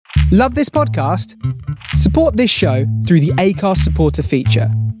Love this podcast? Support this show through the Acast supporter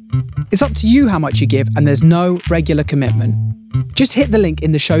feature. It's up to you how much you give, and there's no regular commitment. Just hit the link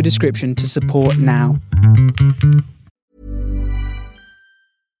in the show description to support now.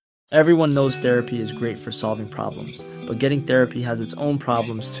 Everyone knows therapy is great for solving problems, but getting therapy has its own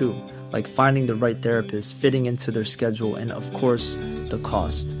problems too, like finding the right therapist, fitting into their schedule, and of course, the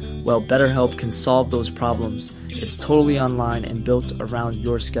cost. Well, BetterHelp can solve those problems. It's totally online and built around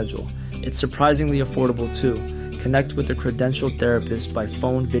your schedule. It's surprisingly affordable too. Connect with a credentialed therapist by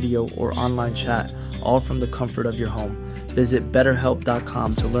phone, video, or online chat, all from the comfort of your home. Visit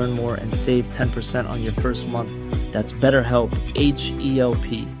BetterHelp.com to learn more and save 10% on your first month. That's BetterHelp,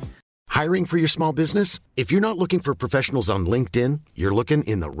 H-E-L-P. Hiring for your small business? If you're not looking for professionals on LinkedIn, you're looking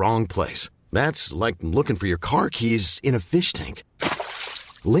in the wrong place. That's like looking for your car keys in a fish tank.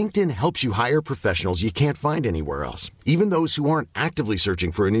 LinkedIn helps you hire professionals you can't find anywhere else, even those who aren't actively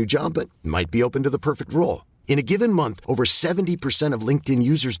searching for a new job but might be open to the perfect role. In a given month, over 70% of LinkedIn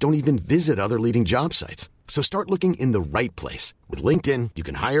users don't even visit other leading job sites. So start looking in the right place. With LinkedIn, you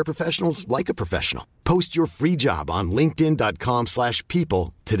can hire professionals like a professional. Post your free job on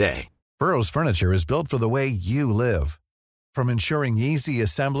linkedin.com/people today. Burrow's furniture is built for the way you live. From ensuring easy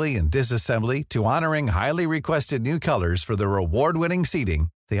assembly and disassembly to honoring highly requested new colors for their award-winning seating,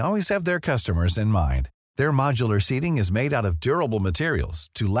 they always have their customers in mind. Their modular seating is made out of durable materials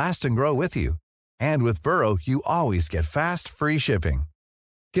to last and grow with you. And with Burrow, you always get fast, free shipping.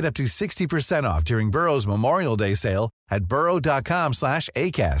 Get up to 60% off during Burrow's Memorial Day sale at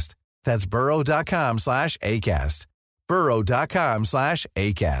burrow.com/ACAST. That's burrow.com/ACAST.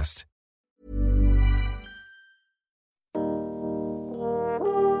 burrow.com/ACAST.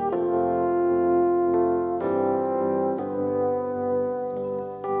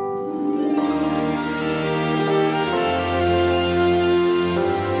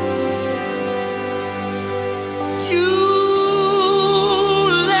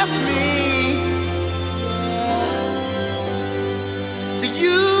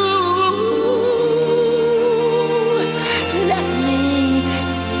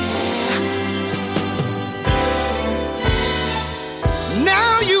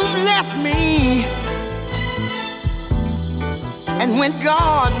 And went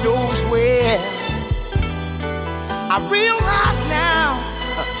God knows where. I realize now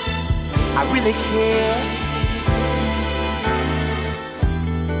I really care.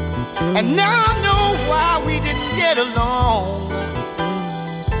 And now I know why we didn't get along.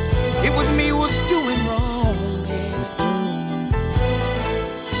 It was me who was doing wrong, baby.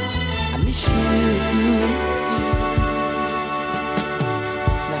 I miss you.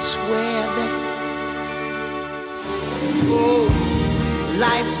 And I swear that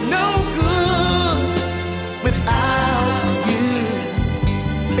life's no good without you,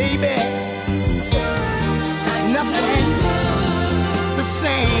 baby. Nothing's the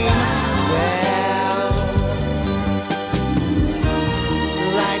same. Well,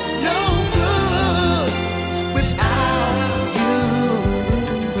 life's no good without you.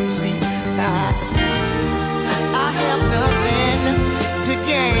 See, I have nothing to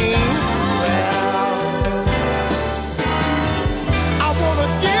gain.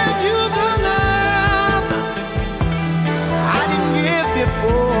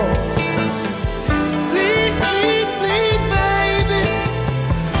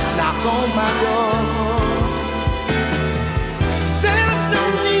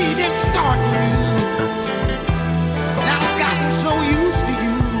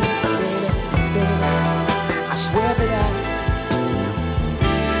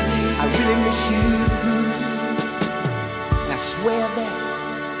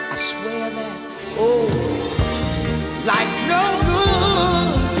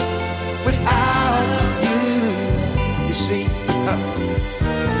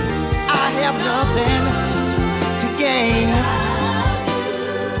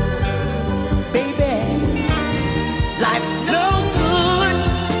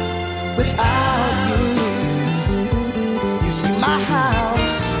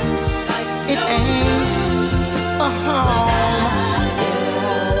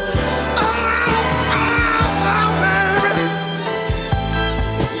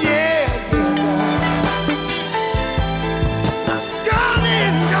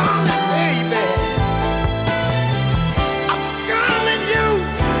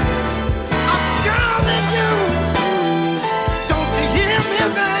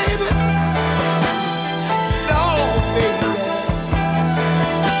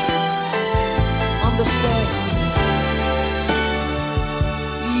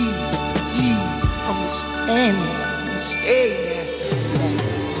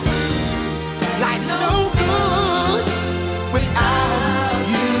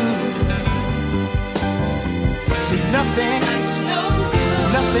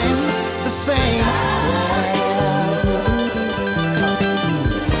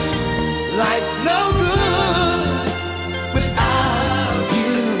 Life's no good without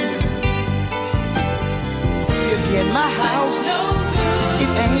you. See again, my house,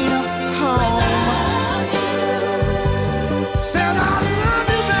 it ain't a home. Said I love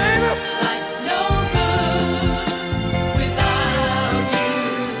you, baby. Life's no good without you.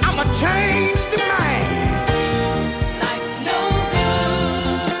 I'm a changed man. Life's no good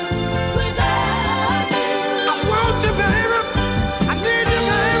without you. I want you, baby. I need you,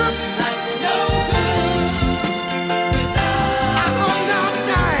 baby. Life's no good without you. I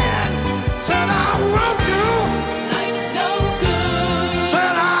understand. Said I want you. Life's no good.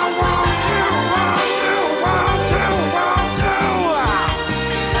 Said I want you, want you, want you, want you.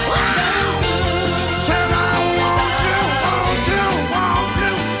 Wow. Said I want you, want you, want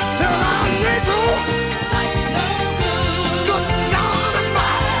you. Till I need you. Life's no good. Good God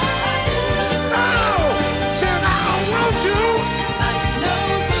Almighty. Oh, said I want you. Life's no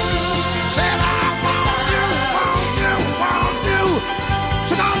good. Said I want you, want you, want you.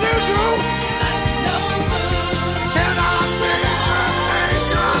 Said I need you. Life's no good. Said I need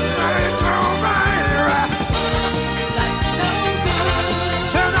you, baby. Life's no good.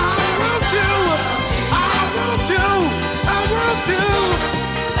 Said I want you. I want you. I want you.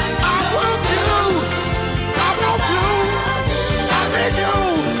 I want you. I want you. I need you.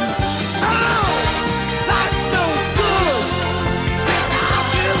 Oh, life's no good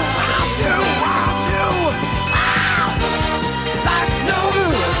without you. Without you. Without you. Oh, life's no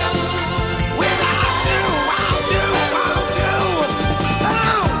good without you. Without you. Without you.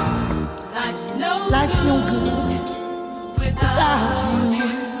 Oh, life's no good without you.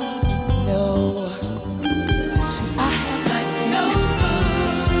 No. See, I have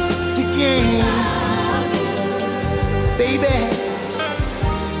to gain, baby.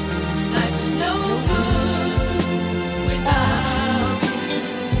 Life's no good without you.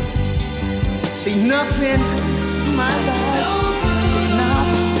 See, nothing in my life is not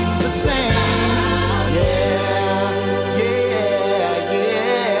the same. Yeah, yeah, yeah.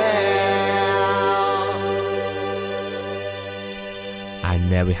 And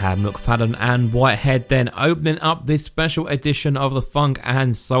there we have McFadden and Whitehead then opening up this special edition of the Funk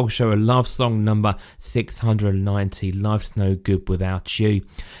and Soul Show, a love song number 690, Life's No Good Without You.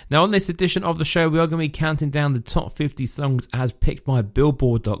 Now on this edition of the show, we are going to be counting down the top 50 songs as picked by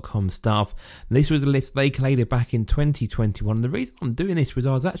Billboard.com staff. And this was a list they collated back in 2021. And the reason I'm doing this was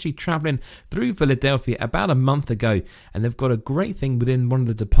I was actually travelling through Philadelphia about a month ago, and they've got a great thing within one of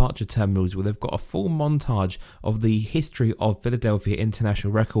the departure terminals where they've got a full montage of the history of Philadelphia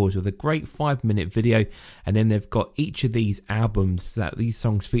International Records with a great 5-minute video, and then they've got each of these albums that these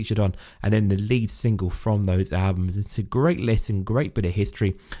songs featured on, and then the lead single from those albums. It's a great list and great bit of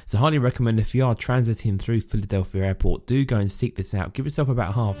history, so I highly recommend if you are transiting through Philadelphia Airport, do go and seek this out. Give yourself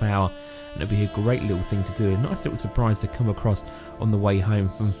about half hour and it'll be a great little thing to do, a nice little surprise to come across on the way home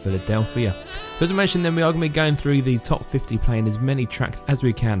from Philadelphia. So as I mentioned, then we are going to be going through the top 50, playing as many tracks as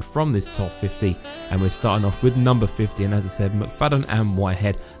we can from this top 50, and we're starting off with number 50, and as I said, McFadden and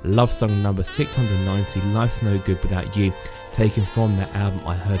Whitehead, love song number 690, Life's No Good Without You, taken from their album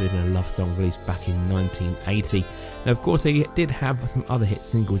I Heard It in a Love Song, released back in 1980. Now of course they did have some other hit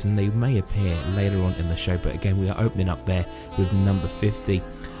singles and they may appear later on in the show, but again we are opening up there with number 50.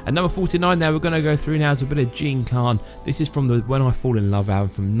 At number 49 now, we're going to go through now to a bit of Gene Khan. This is from the When I Fall in Love album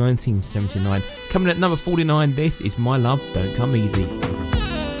from 1979. Coming at number 49, this is My Love Don't Come Easy.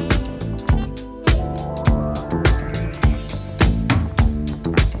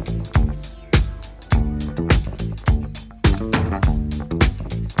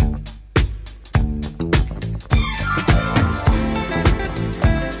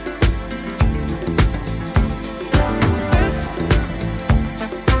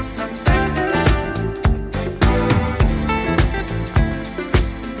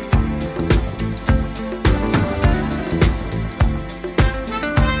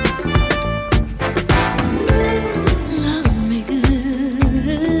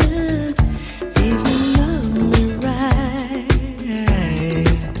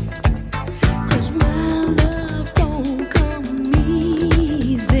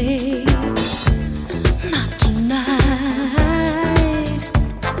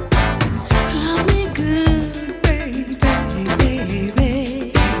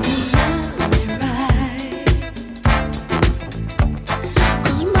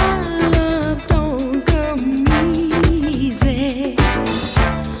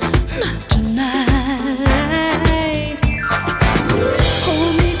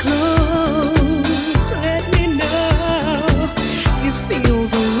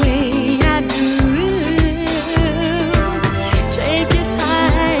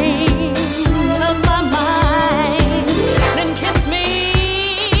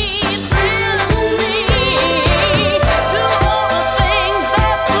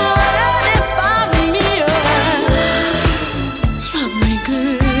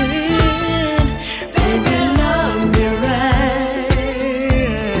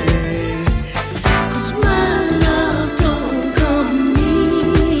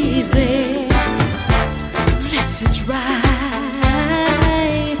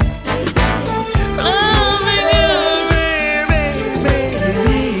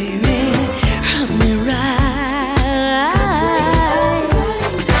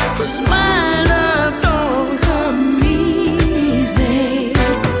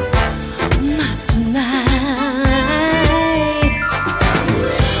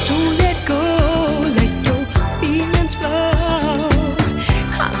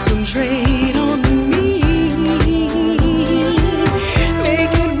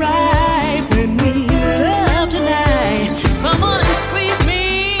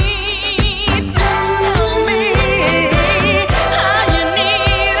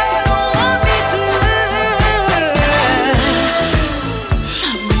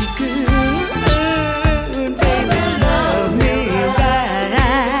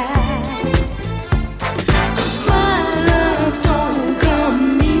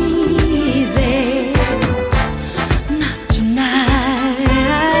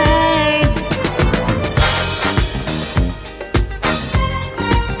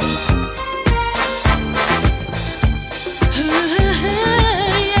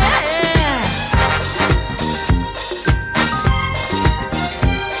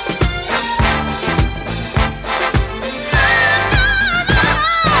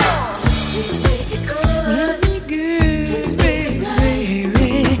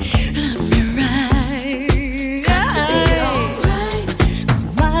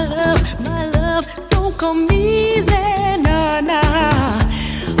 come easy, no, no,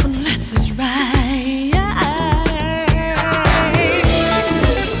 unless it's right.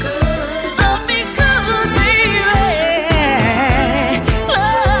 Love me good, baby.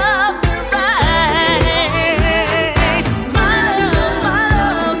 Love me right. My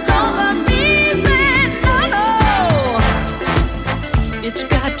love, don't come easy, no, no. It's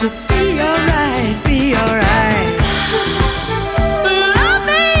got to be alright, be alright.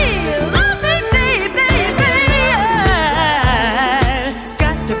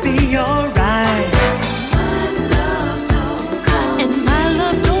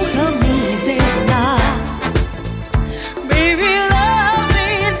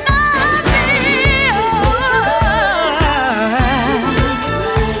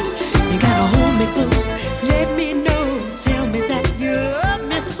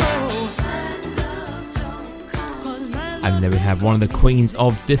 And there we have one of the queens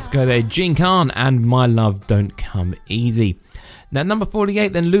of disco there, Jean Khan and My Love Don't Come Easy. Now, number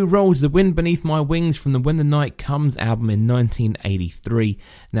 48, then, Lou Rawls, The Wind Beneath My Wings from the When the Night Comes album in 1983.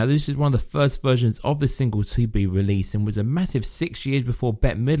 Now, this is one of the first versions of the single to be released and was a massive 6 years before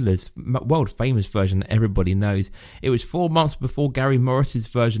Bette Midler's world-famous version that everybody knows. It was 4 months before Gary Morris's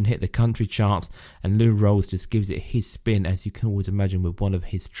version hit the country charts, and Lou Rawls just gives it his spin, as you can always imagine, with one of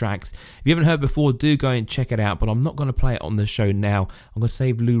his tracks. If you haven't heard before, do go and check it out, but I'm not going to play it on the show now. I'm going to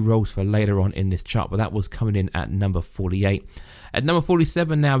save Lou Rawls for later on in this chart, but that was coming in at number 48. At number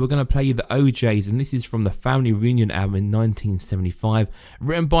 47 now, we're going to play you the OJs, and this is from the Family Reunion album in 1975,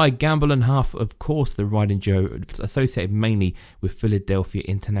 written by Gamble and Huff, of course, the riding duo associated mainly with Philadelphia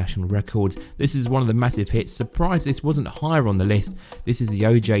International Records. This is one of the massive hits. Surprised this wasn't higher on the list. This is the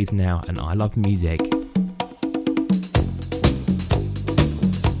OJs now, and I Love Music.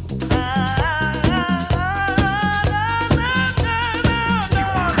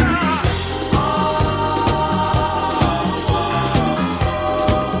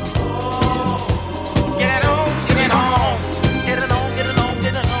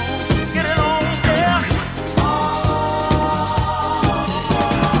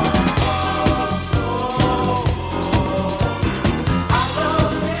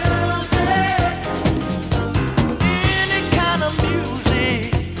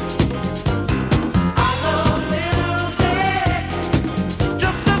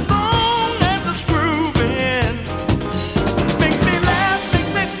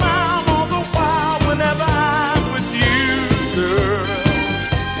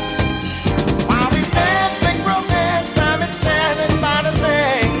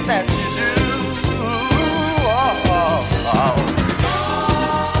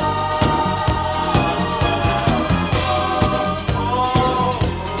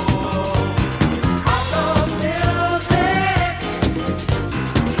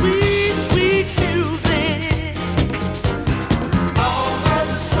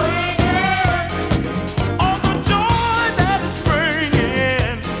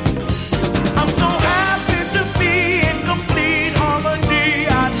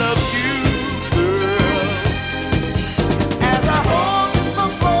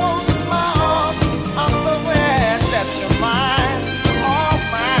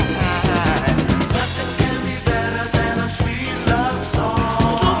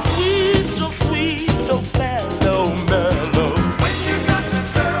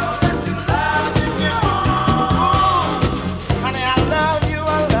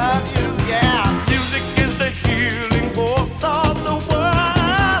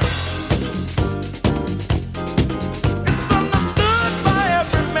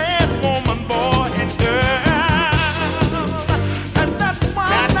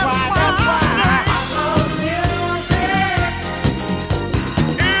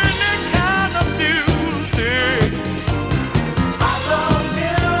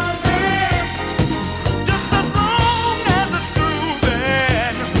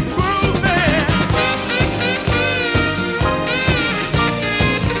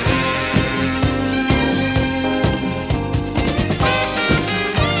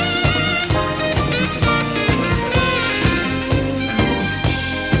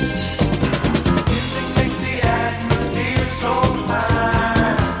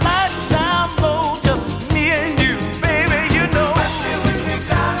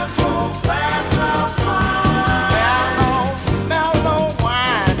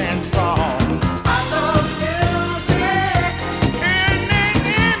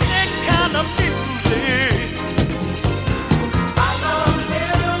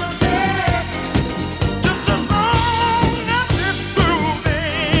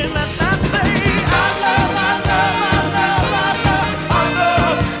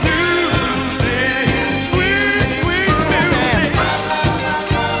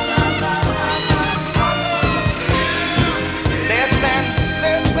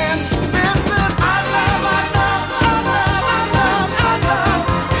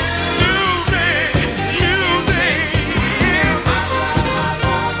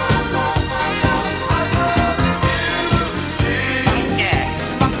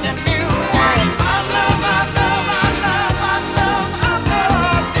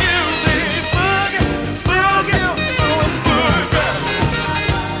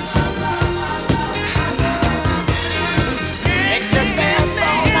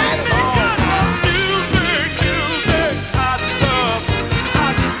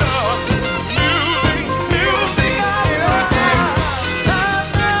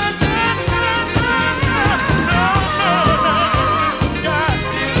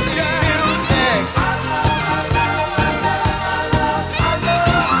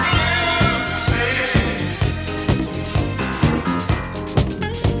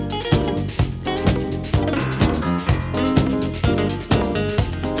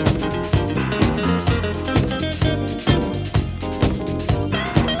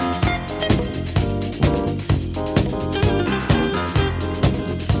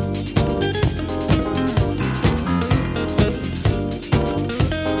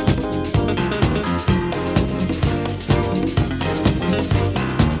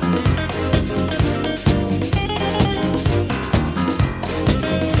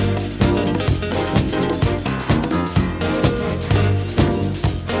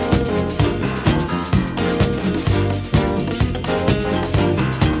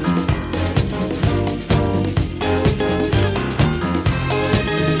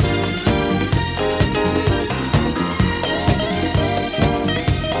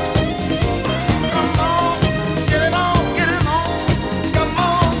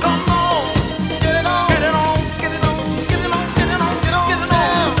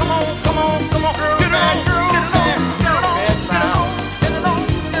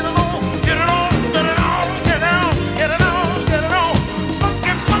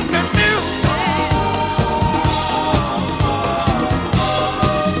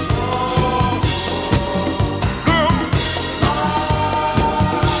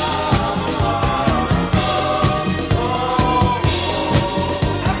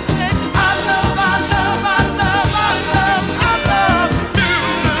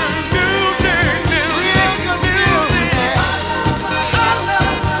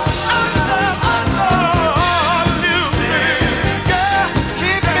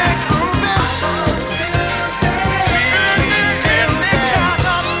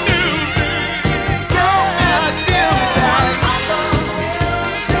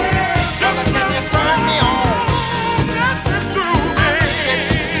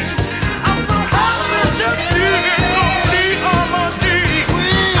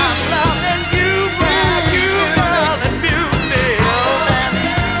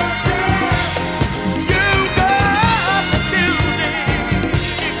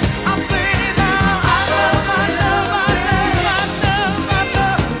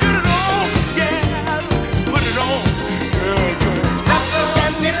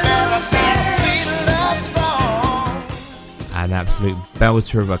 absolute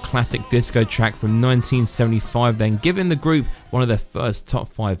belter of a classic disco track from 1975, then giving the group one of their first top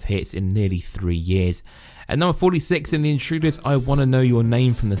 5 hits in nearly 3 years. At number 46 in the Intruders, I Wanna Know Your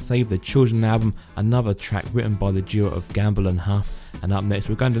Name from the Save the Children album, another track written by the duo of Gamble and Huff. And up next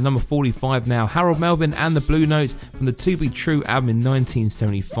we're going to number 45 now, Harold Melvin and the Blue Notes from the To Be True album in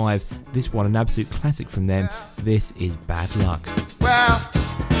 1975. This one an absolute classic from them. This is Bad Luck. Well,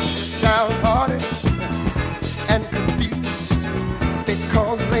 downhearted and confused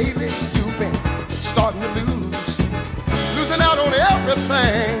because lately you've been starting to losing out on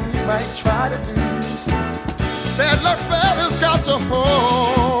everything you might try to do. Bad luck fella's got to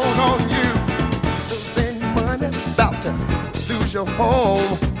hold on you. Losing money, about to lose your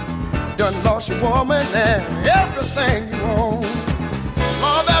home. Done lost your woman and everything you own.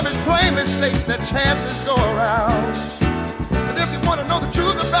 Law of average plainly states that chances go around. And if you want to know the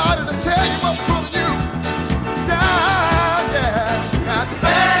truth about it, I'll tell you what's pulling you down, yeah. Got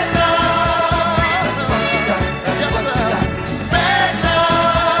bad luck.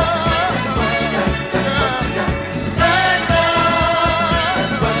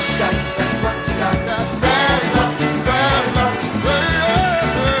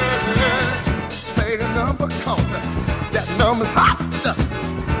 Numbers hot,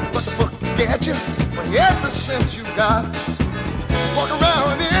 but the book is get you for every cent you got. Walk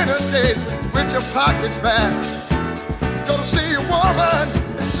around in a day with your pockets back. Go to see a woman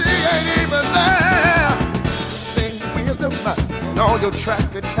and she ain't even there. Think wisdom and all your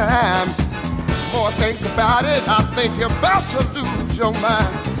track of time. The more I think about it, I think you're about to lose your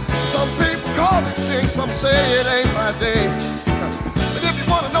mind. Some people call it jinx, some say it ain't my day. But if you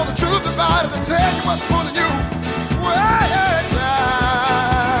want to know the truth about it, I'll tell you what's pulling you. Well, bad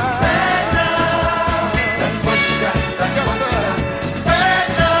luck. That's what you got. Yes, sir. Bad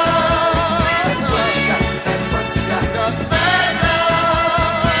luck. That's what you got. That's what you got. Got bad luck.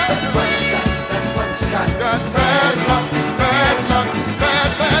 That's what you got. That's what you got. Got bad luck. Bad luck. Bad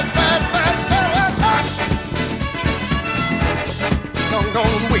luck.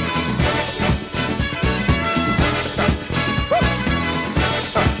 Don't wait.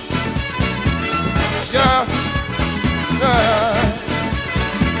 Yeah.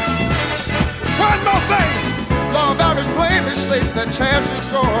 One more thing. Law of average plainly states that chances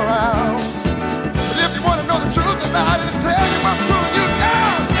go around. But if you want to know the truth about it, I'll tell you what's pulling you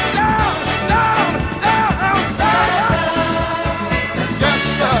down, down, down, down, down. Yes,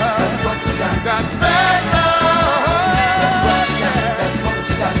 sir. That's what you got. Got bad luck. That's what you got. That's what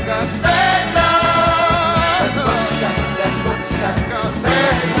you got. Got bad luck. That's what you got. That's what you got. Got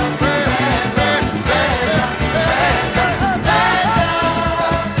bad luck.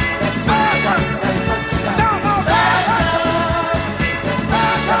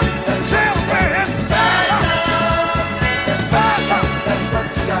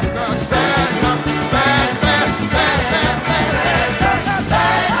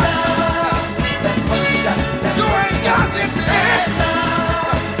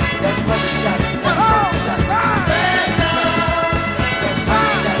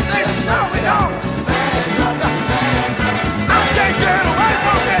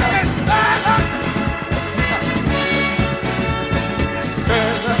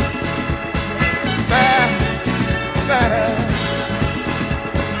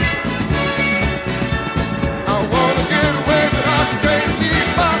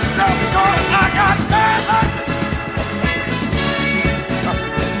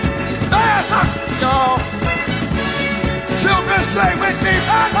 Say with me,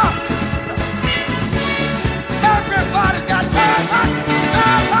 bad luck. Everybody's got bad luck.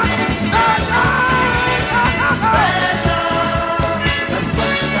 Bad luck. Bad luck. Bad luck. That's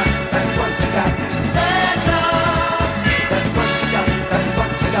what you got. That's what you got. Bad luck. That's what you got. That's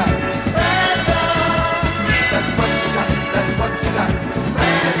what you got. Bad luck. That's what you got. That's what you got.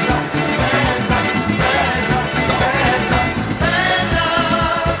 Bad luck. Bad luck. Bad luck. Bad luck. Bad luck.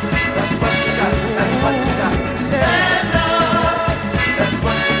 That's what you got. That's what you got. Bad luck. That's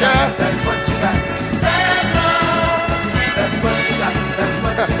what you got. That's what you got. Bad luck. That's what you got. That's what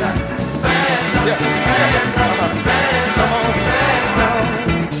you got. Bad luck. Yeah. Bad luck. Bad luck. Come on.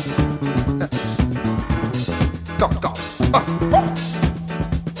 Go.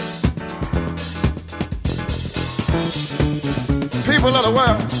 People of the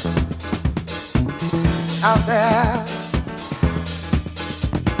world out there,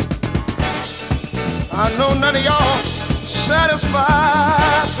 I know none of y'all satisfied.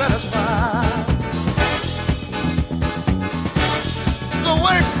 The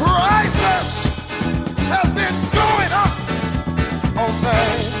way prices have been going up on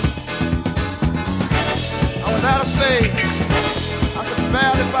things. I was out of state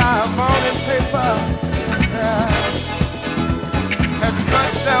and paper. Had to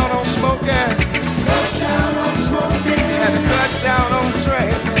cut down on smoking. Cut down on smoking. Had to cut down on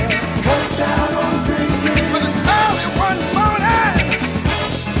drinking. Cut down on drinking. But it's early one morning,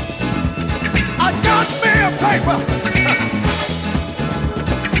 I got me a paper.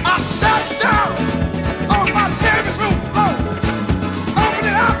 I sat down on my living room floor. Open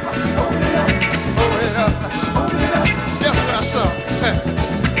it up. Open it up. Open it up. Open it up. Guess what I saw?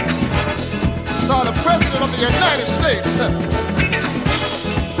 Saw the President of the United States.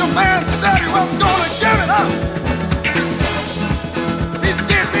 The man said he was gonna give it up. He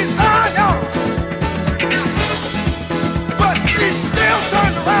did me Zion, but he still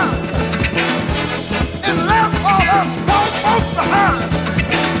turned around and left all us poor folks behind.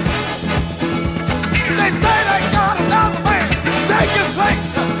 They say they got another man take his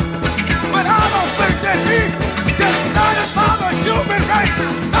place, but I don't think that he can satisfy the human race.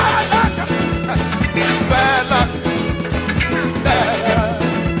 Bad luck, bad luck, bad luck.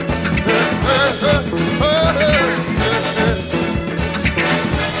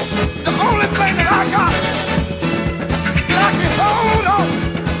 The only thing that I got that I can hold on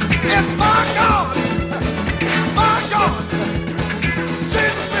is my God, my God.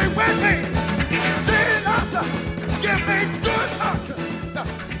 Jesus be with me. Give me good luck.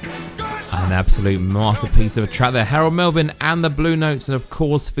 An absolute masterpiece of a track there. Harold Melvin and the Blue Notes, and of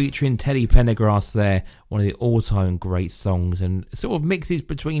course featuring Teddy Pendergrass there. One of the all-time great songs, and sort of mixes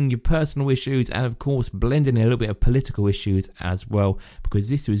between your personal issues and of course blending in a little bit of political issues as well, because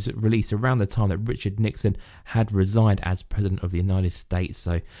this was released around the time that Richard Nixon had resigned as President of the United States.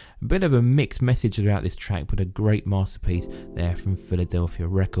 So a bit of a mixed message throughout this track, but a great masterpiece there from Philadelphia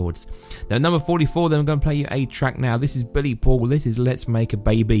Records. Now number 44, then I'm going to play you a track now. This is Billy Paul. This is Let's Make a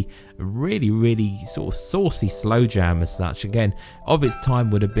Baby. A really sort of saucy slow jam as such. Again, of its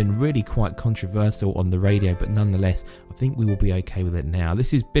time would have been really quite controversial on the radio, but nonetheless I think we will be okay with it now.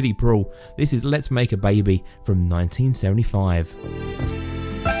 This is Billy Paul. This is Let's Make a Baby from 1975.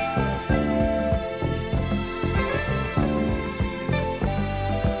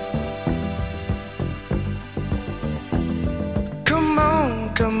 Come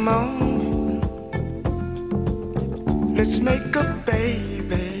on, come on, let's make a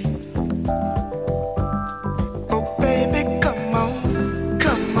baby. Oh baby, come on,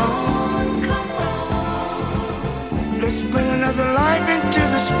 come on, come on. Let's bring another life into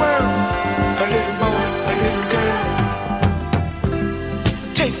this world. A little boy, a little girl.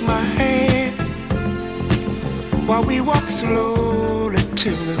 Take my hand while we walk slowly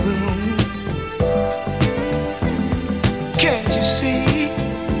to the room. Can't you see?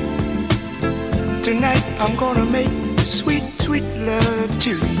 Tonight I'm gonna make sweet, sweet love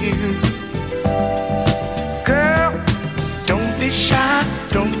to you. Girl, don't be shy,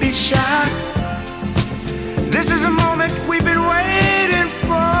 don't be shy. This is a moment we've been waiting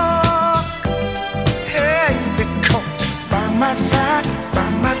for. Hey, because by my side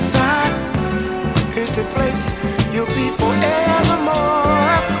is the place you'll be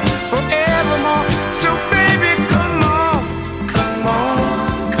forevermore, forevermore. So baby, come on, come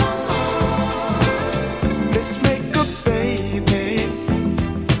on, come on. Let's make a baby.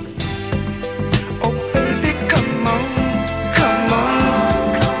 Oh baby, come on, come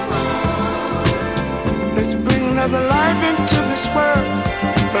on, come on. Let's bring another life into this world.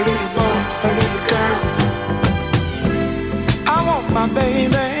 A little boy, a little girl. I want my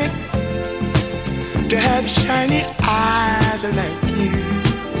baby to have shiny eyes like you.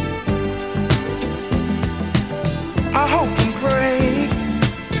 I hope and pray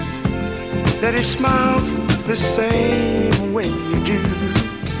that he smiles the same way you do.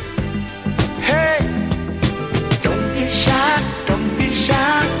 Hey, don't be shy, don't be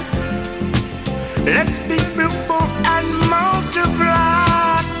shy. Let's be fruitful and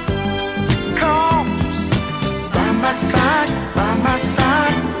multiply. Cause by my side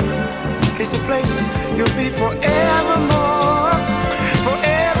is the place you'll be forevermore,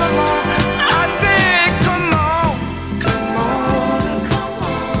 forevermore. I say, come on, come on, come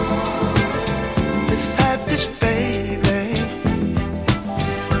on. Let's have this baby.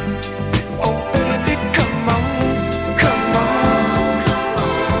 Oh baby, come on, come on, come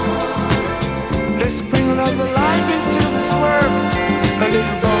on. Let's bring another life into this world. A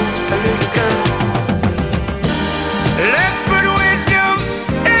little boy, a little girl. Let's put wisdom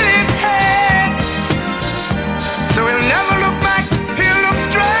in his head.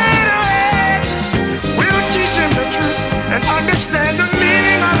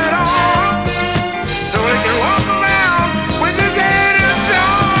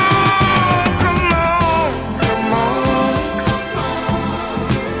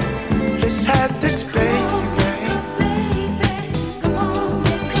 Let's have this baby.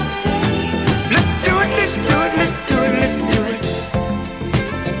 Let's do it, let's do it, let's do it, let's do it.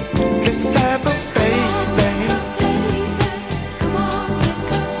 Let's have a baby.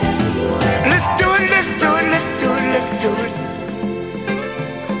 Let's do it, let's do it, let's do it, let's do it.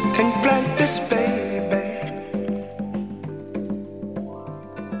 And plant this baby.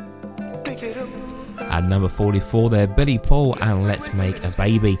 Take it up. At number 44 there, Billy Paul and Let's Make a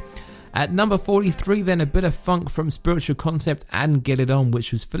Baby. At number 43 then, a bit of funk from Spiritual Concept and Get It On,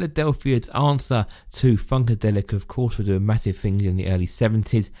 which was Philadelphia's answer to Funkadelic, of course, were doing massive things in the early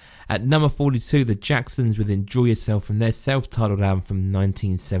 70s. At number 42, the Jacksons with Enjoy Yourself from their self-titled album from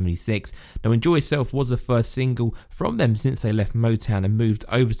 1976. Now, Enjoy Yourself was the first single from them since they left Motown and moved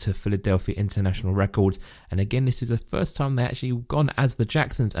over to Philadelphia International Records. And again, this is the first time they actually gone as the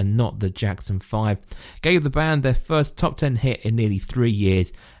Jacksons and not the Jackson 5. Gave the band their first top 10 hit in nearly 3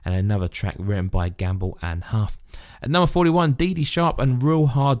 years, and another track written by Gamble and Huff. At number 41, Dee Dee Sharp and Real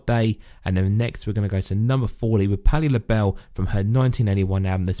Hard Day. And then next we're going to go to number 40 with Patti LaBelle from her 1981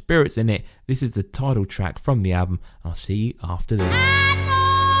 album The Spirit's in It. This is the title track from the album. I'll see you after this.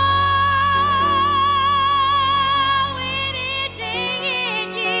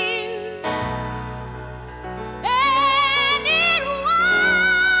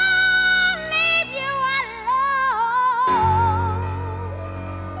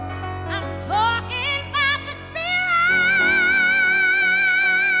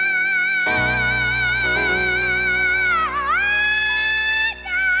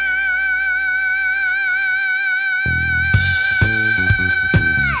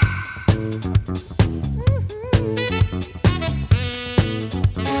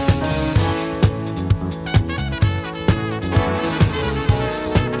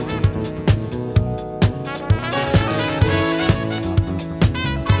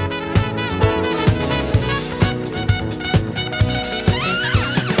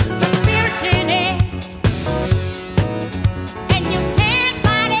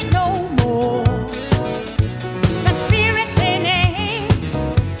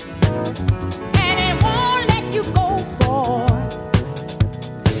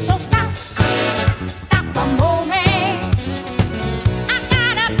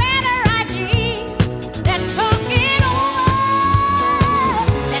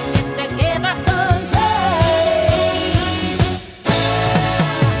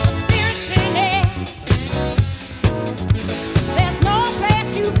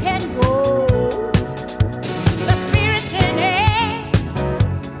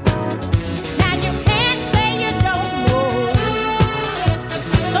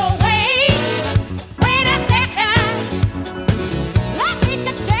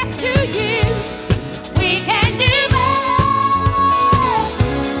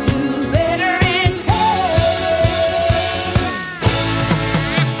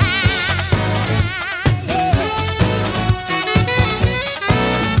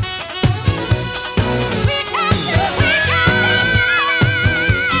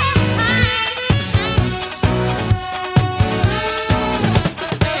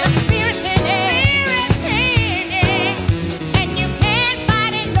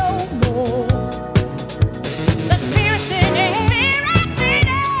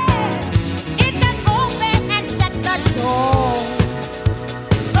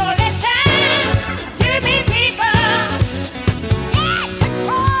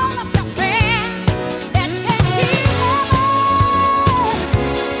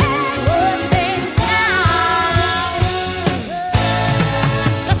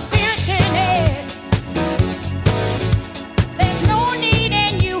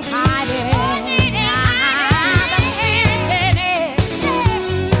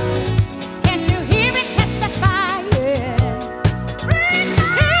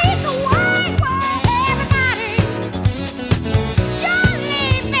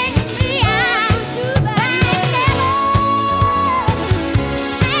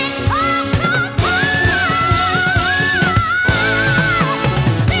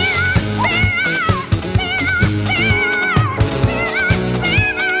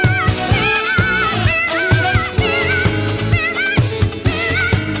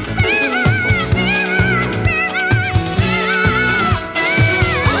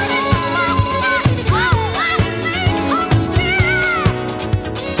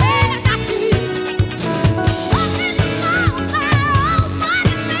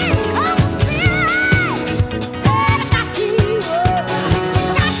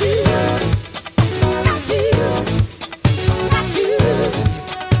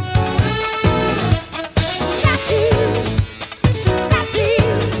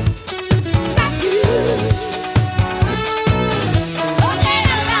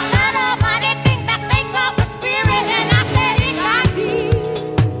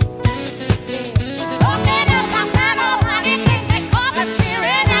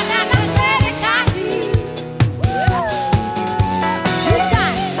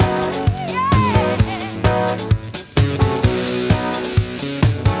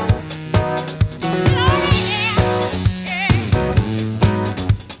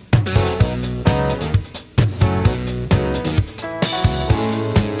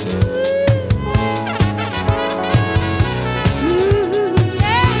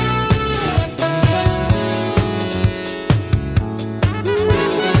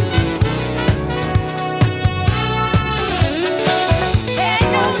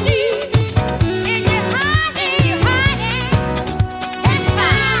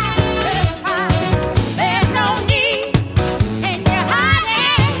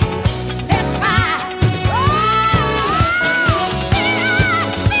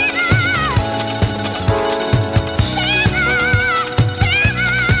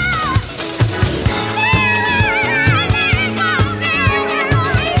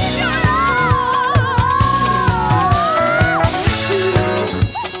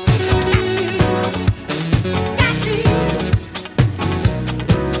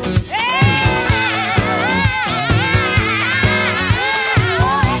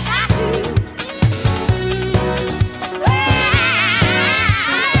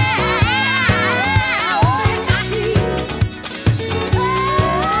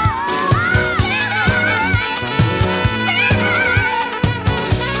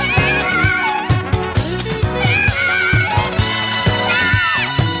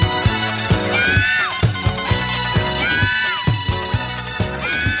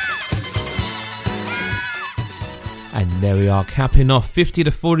 are capping off 50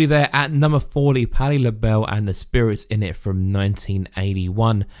 to 40 there at number 40, Patti LaBelle and The Spirits in It from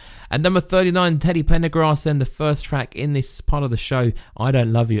 1981. At number 39, Teddy Pendergrass, and the first track in this part of the show, I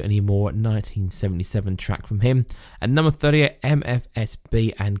Don't Love You Anymore, 1977 track from him. At number 38,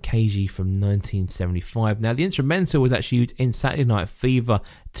 MFSB and KG from 1975. Now, the instrumental was actually used in Saturday Night Fever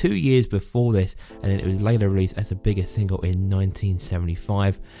 2 years before this, and then it was later released as a bigger single in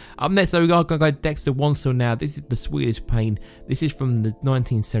 1975. Up next, though, we're going to go Dexter Wansel now. This is The Sweetest Pain. This is from the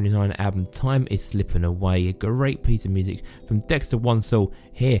 1979 album Time Is Slipping Away. A great piece of music from Dexter Wansel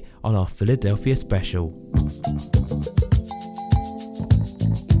here on our Philadelphia special.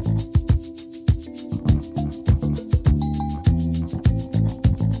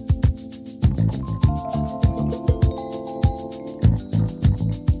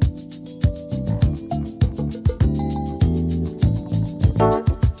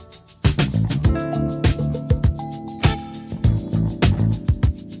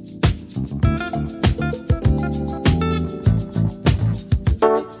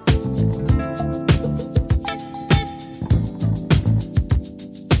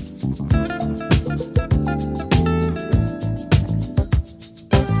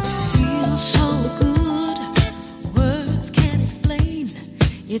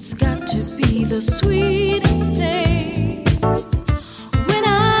 It's got to be the sweetest pain. When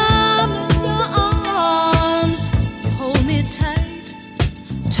I'm in your arms, you hold me tight.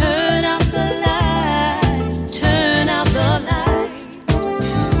 Turn out the light, turn out the light.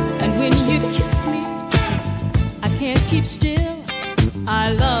 And when you kiss me, I can't keep still.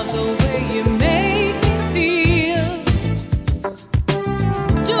 I love the way you make me feel.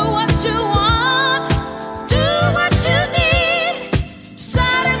 Do what you want, do what you need.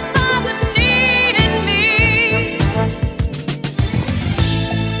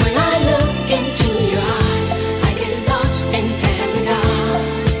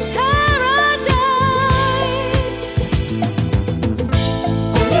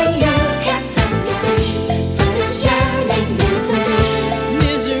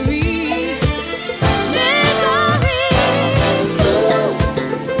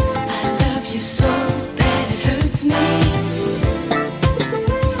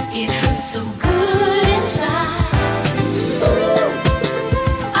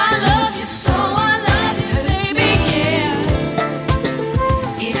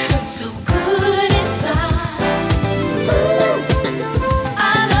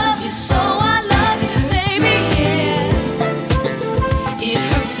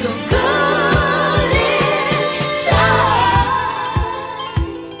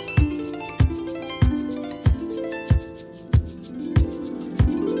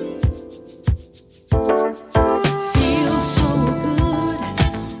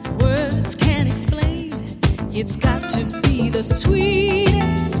 It's got to be the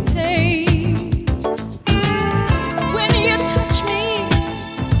sweetest pain. When you touch me,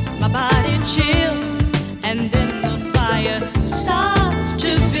 my body chills, and then the fire starts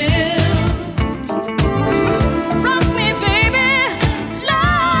to build. Rock me, baby,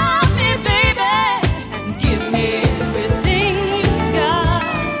 love me, baby, give me everything you got.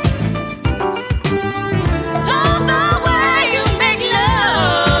 Love the way you make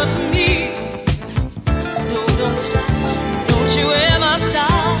love to me. Don't stop, don't you ever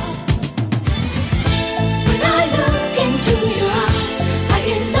stop. When I look into your eyes, I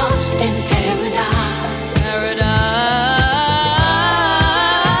get lost in paradise. Paradise.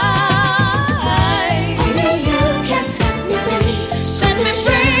 Only you can set me free. Set me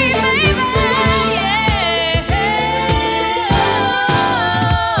free, baby. Yeah.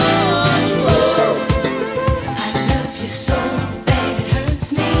 I love you so bad it hurts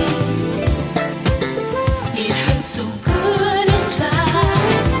me. It hurts so good inside.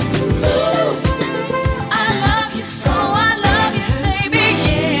 Ooh, I love you so, I love you, baby,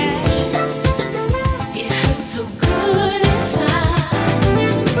 yeah. It hurts so good inside.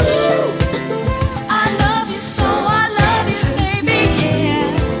 Ooh, I love you so, I love you, baby, yeah.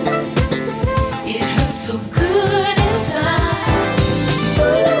 It hurts so good inside.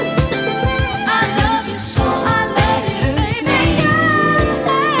 Ooh, I love you so, I love you, baby, yeah.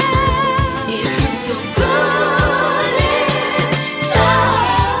 It hurts so good inside.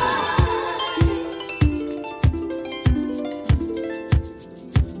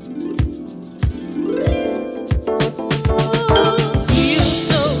 Feels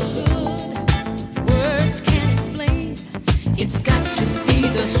so good, words can't explain. It's got to be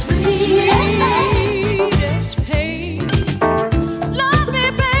the sweetest pain. Love me,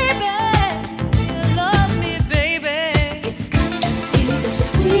 baby, love me, baby. It's got to be the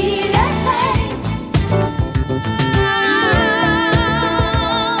sweetest pain.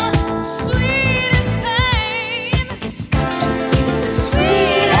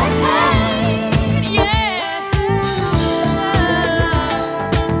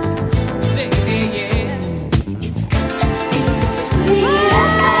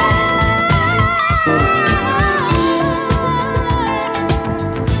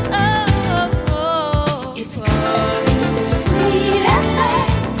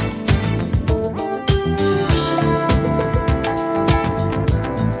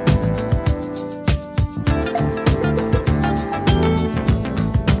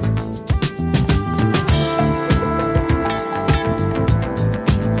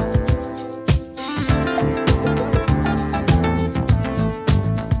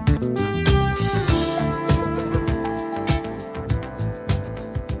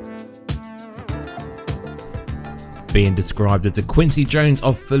 being described as the Quincy Jones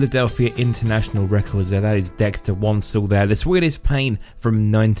of Philadelphia International Records. There, that is Dexter Wansel there. The Sweetest Pain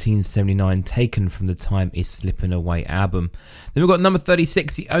from 1979, taken from the Time Is Slipping Away album. Then we've got number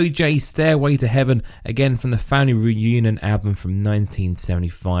 36, the OJ Stairway to Heaven, again from the Family Reunion album from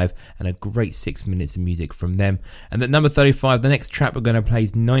 1975, and a great 6 minutes of music from them. And at number 35, the next track we're going to play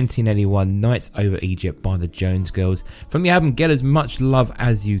is 1981, Nights Over Egypt by the Jones Girls, from the album Get As Much Love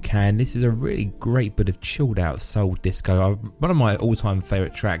As You Can. This is a really great bit of chilled out soul disco, one of my all-time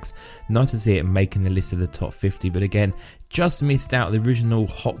favourite tracks. Nice to see it making the list of the top 50, but again, just missed out the original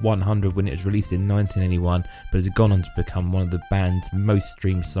Hot 100 when it was released in 1981, but has gone on to become one of the band's most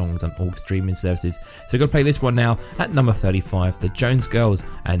streamed songs on all streaming services. So we're going to play this one now at number 35, the Jones Girls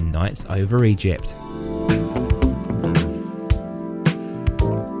and Nights Over Egypt.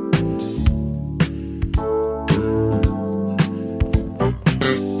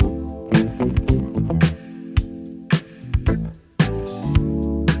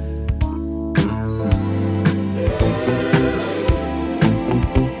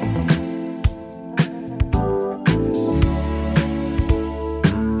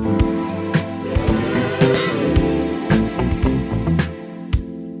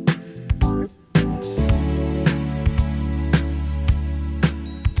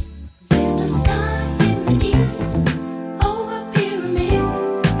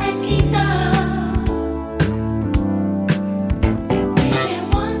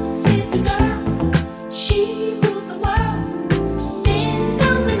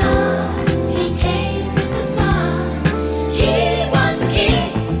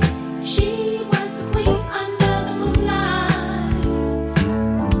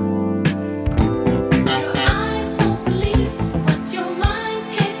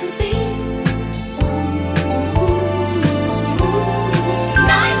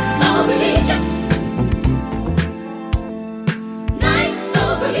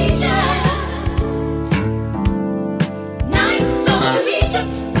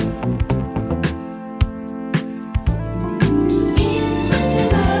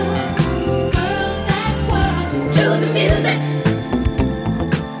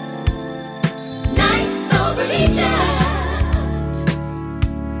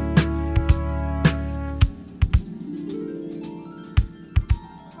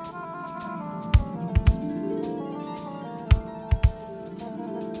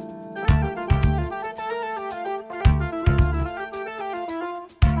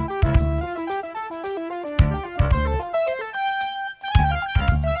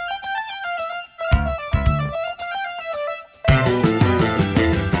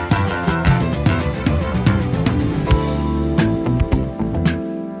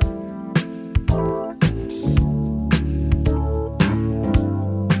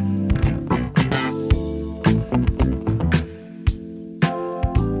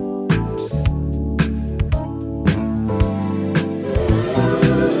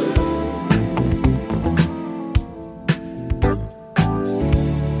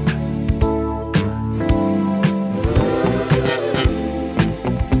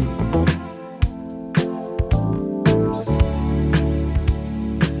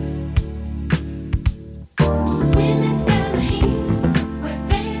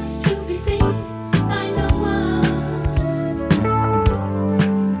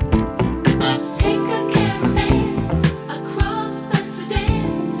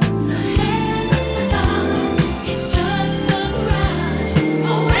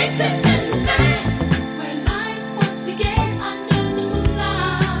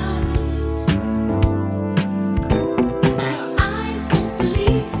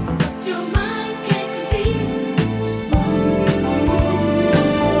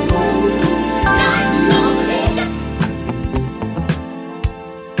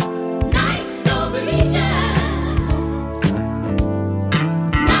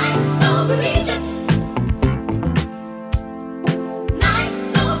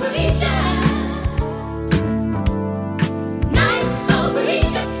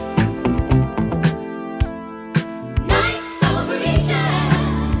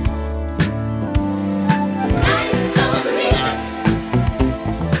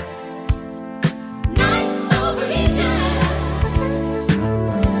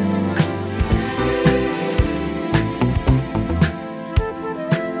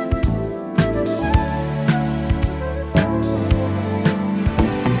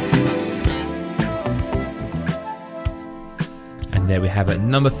 have at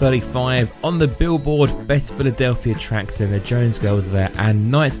number 35 on the Billboard Best Philadelphia Tracks, and the Jones Girls there, and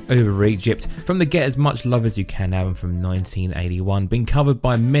Nights Over Egypt from the Get As Much Love As You Can album from 1981. Been covered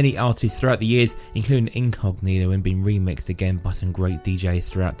by many artists throughout the years, including Incognito, and been remixed again by some great DJs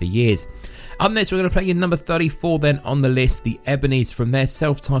throughout the years. Up next, we're going to play you number 34 then on the list, the Ebonies from their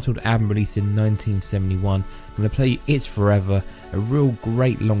self-titled album released in 1971. I'm going to play you It's Forever, a real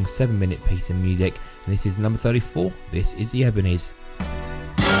great long 7-minute piece of music. And this is number 34. This is the Ebonies.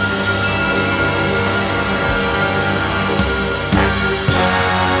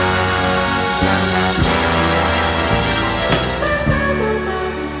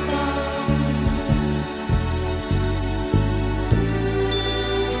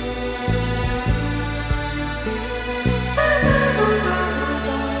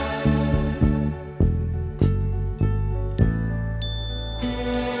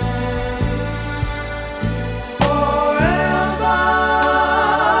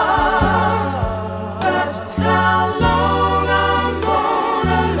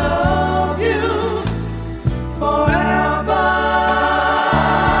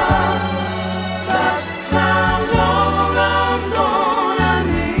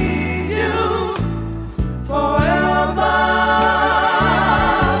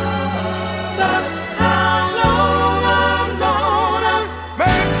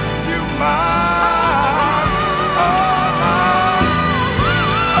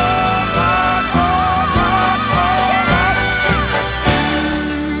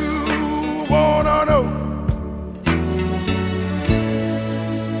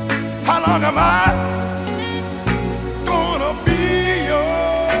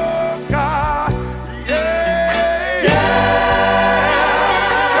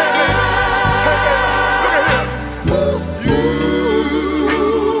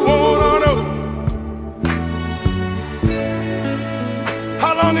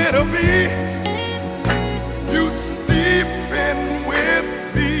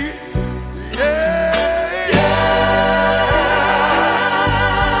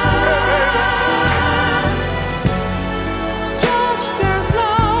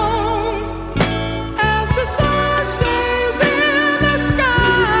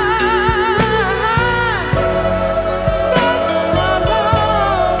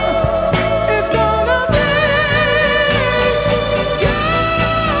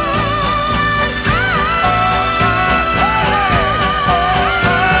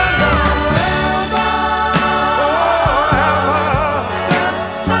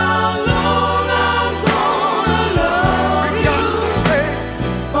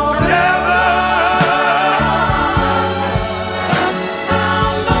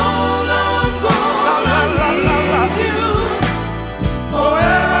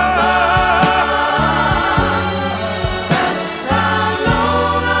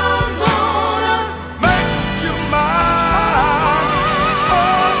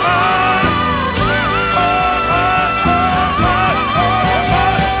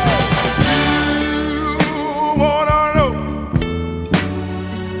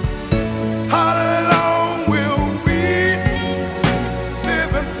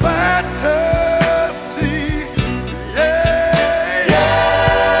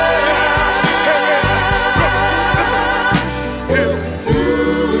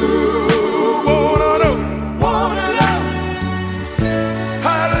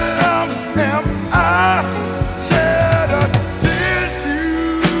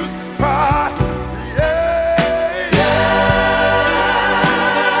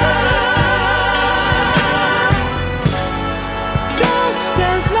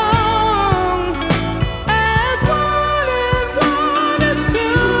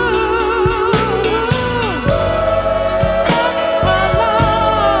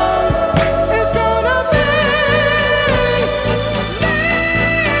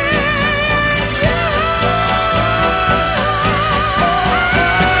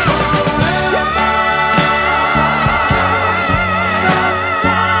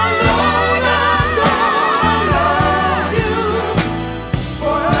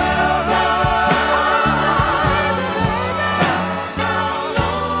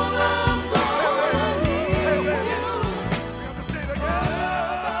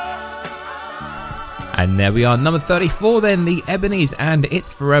 And there we are, number 34 then, the Ebonies and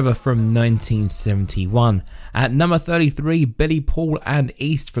It's Forever from 1971. At number 33, Billy Paul and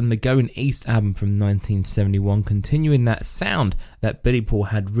East from the Going East album from 1971, continuing that sound that Billy Paul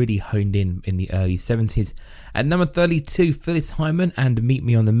had really honed in the early 70s. At number 32, Phyllis Hyman and Meet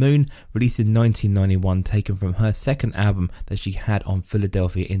Me on the Moon, released in 1991, taken from her second album that she had on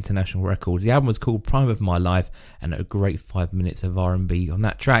Philadelphia International Records. The album was called Prime of My Life, and a great 5 minutes of R&B on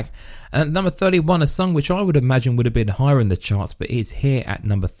that track. And at number 31, a song which I would imagine would have been higher in the charts, but is here at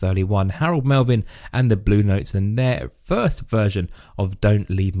number 31, Harold Melvin and the Blue Notes and their first version of Don't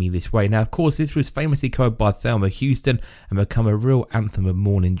Leave Me This Way. Now, of course, this was famously covered by Thelma Houston and become a real anthem of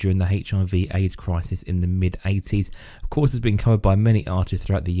mourning during the HIV/AIDS crisis in the mid-80s. Of course, it's been covered by many artists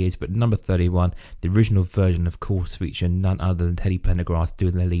throughout the years, but number 31, the original version, of course, featured none other than Teddy Pendergrass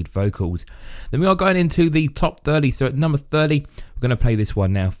doing the lead vocals. Then we are going into the top 30, so at number 30, we're going to play this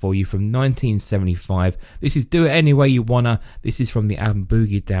one now for you from 1975. This is Do It Any Way You Wanna. This is from the album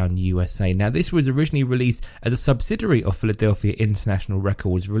Boogie Down USA. Now, this was originally released as a subsidiary of Philadelphia International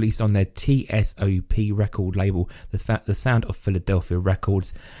Records, released on their TSOP record label, the Sound of Philadelphia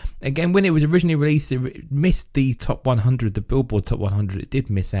Records. Again, when it was originally released, it missed the top 100, the Billboard Top 100. It did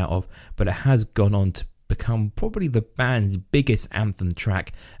miss out of, but it has gone on to become probably the band's biggest anthem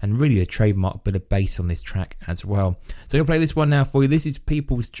track, and really a trademark bit of bass on this track as well. So I'm going to play this one now for you. This is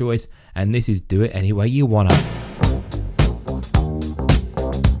People's Choice, and this is Do It Any Way You Wanna.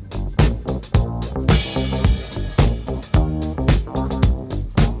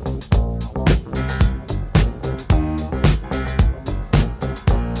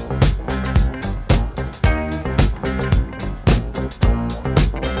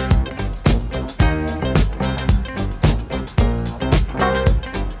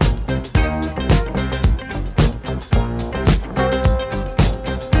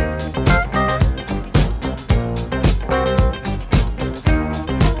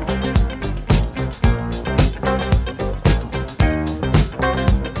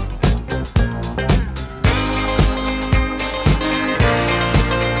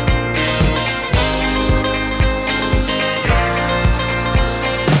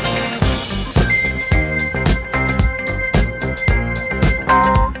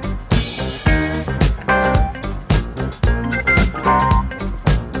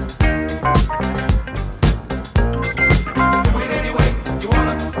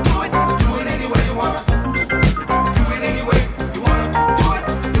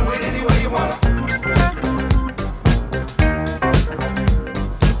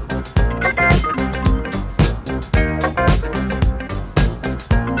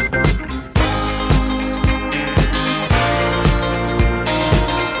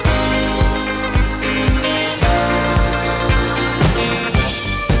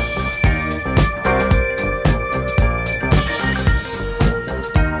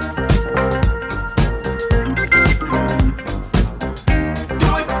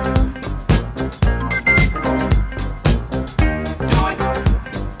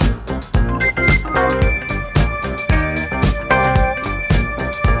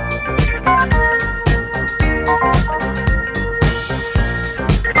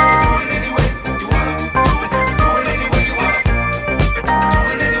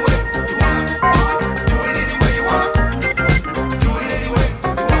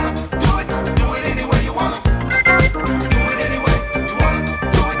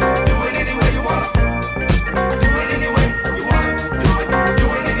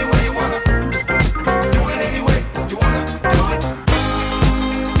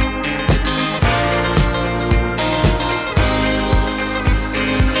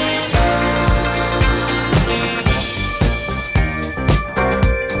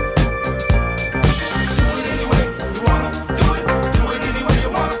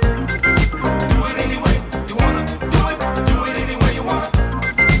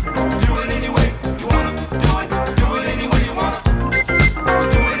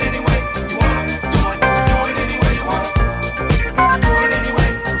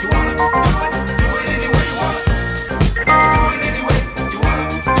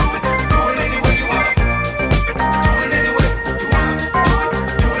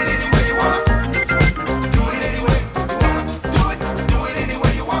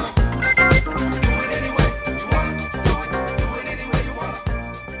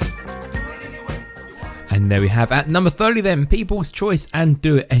 There we have at number 30 then, People's Choice and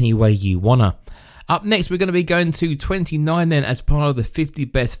Do It Any Way You Wanna. Up next, we're going to be going to 29 then as part of the 50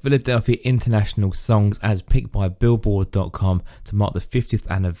 best Philadelphia International songs as picked by Billboard.com to mark the 50th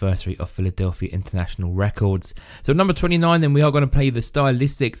anniversary of Philadelphia International Records. So number 29 then, we are going to play the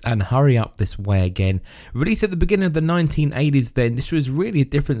Stylistics and Hurry Up This Way Again. Released at the beginning of the 1980s then, this was really a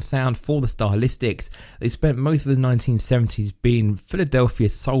different sound for the Stylistics. They spent most of the 1970s being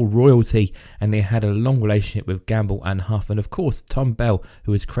Philadelphia's sole royalty, and they had a long relationship with Gamble and Huff, and of course Tom Bell,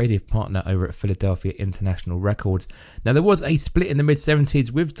 who was creative partner over at Philadelphia Philadelphia International Records. Now, there was a split in the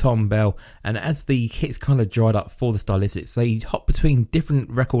mid-70s with Thom Bell, and as the hits kind of dried up for the Stylistics, they hopped between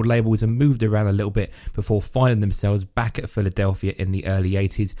different record labels and moved around a little bit before finding themselves back at Philadelphia in the early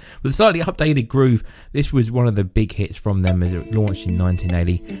 80s. With a slightly updated groove, this was one of the big hits from them as it launched in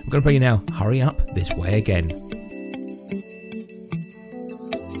 1980. I'm going to play you now, Hurry Up This Way Again.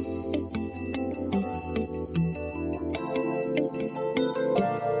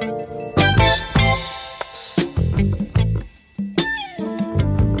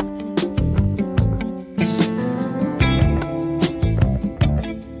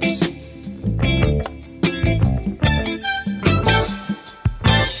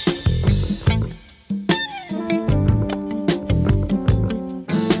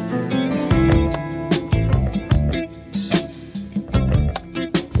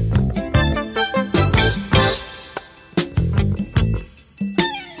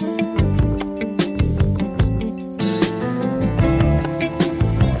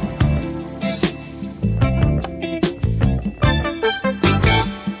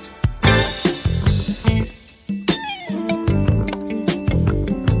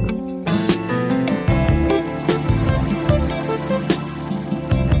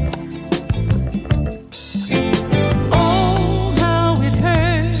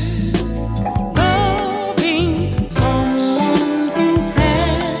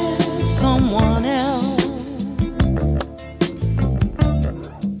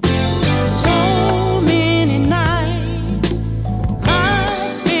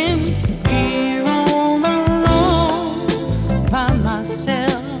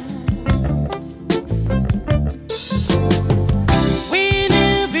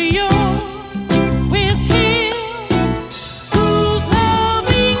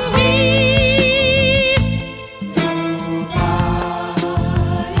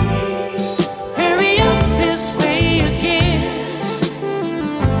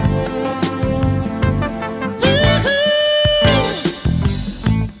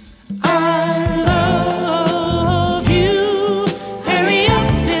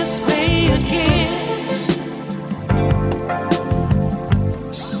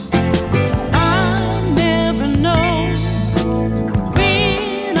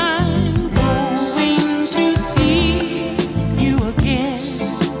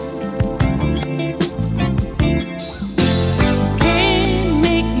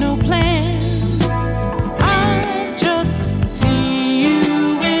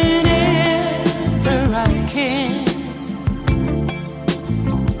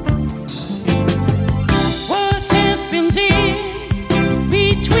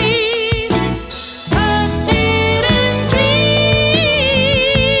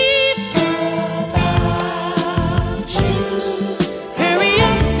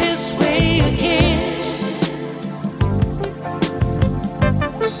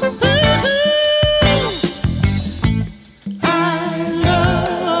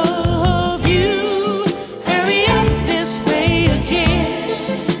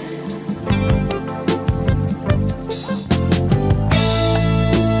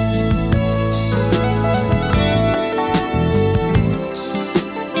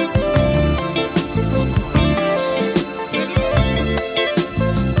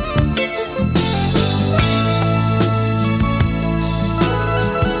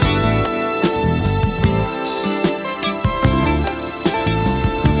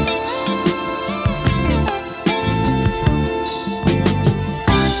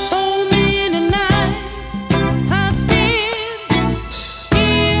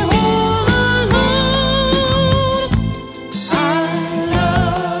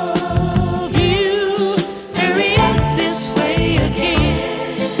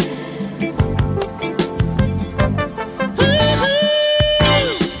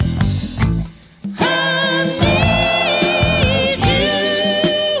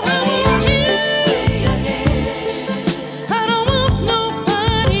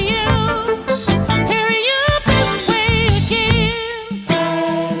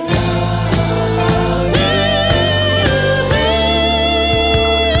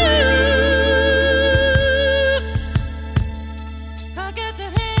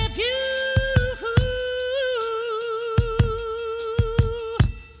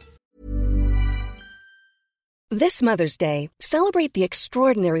 This Mother's Day, celebrate the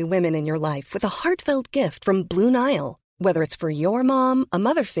extraordinary women in your life with a heartfelt gift from Blue Nile. Whether it's for your mom, a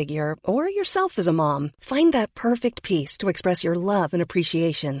mother figure, or yourself as a mom, find that perfect piece to express your love and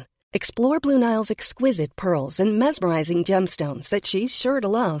appreciation. Explore Blue Nile's exquisite pearls and mesmerizing gemstones that she's sure to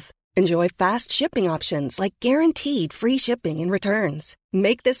love. Enjoy fast shipping options like guaranteed free shipping and returns.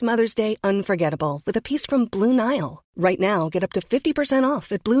 Make this Mother's Day unforgettable with a piece from Blue Nile. Right now, get up to 50%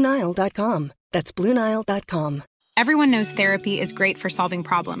 off at BlueNile.com. That's BlueNile.com. Everyone knows therapy is great for solving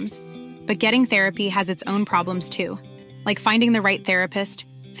problems, but getting therapy has its own problems too, like finding the right therapist,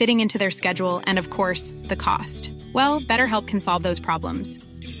 fitting into their schedule, and of course, the cost. Well, BetterHelp can solve those problems.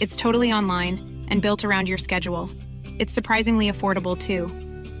 It's totally online and built around your schedule. It's surprisingly affordable too.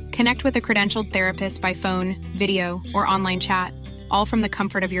 Connect with a credentialed therapist by phone, video, or online chat, all from the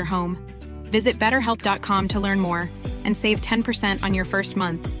comfort of your home. Visit BetterHelp.com to learn more and save 10% on your first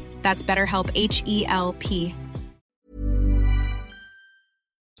month. That's BetterHelp, H-E-L-P.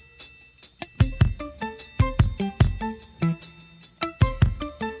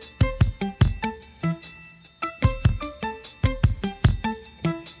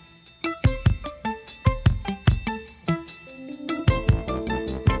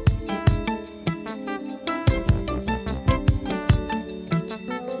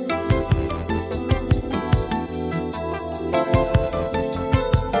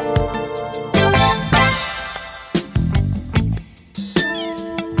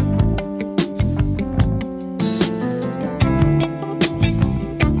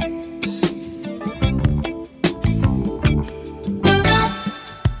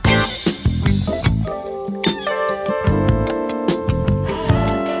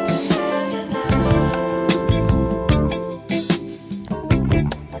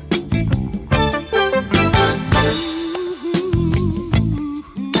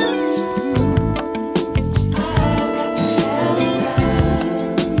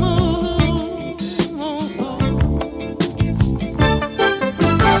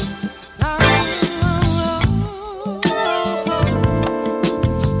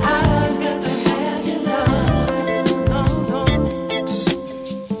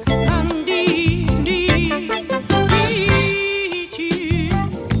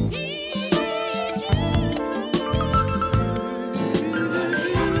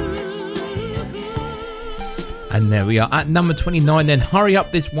 And there we are at number 29. Then Hurry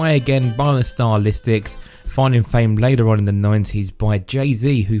Up This Way Again by the Stylistics, finding fame later on in the 90s by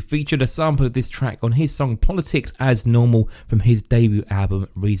Jay-Z, who featured a sample of this track on his song Politics as Normal from his debut album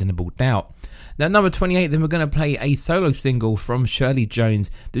Reasonable Doubt. Now number 28, then we're going to play a solo single from Shirley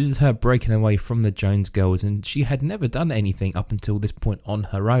Jones. This is her breaking away from the Jones Girls, and she had never done anything up until this point on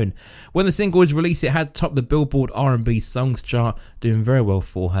her own. When the single was released, it had topped the Billboard R&B Songs chart, doing very well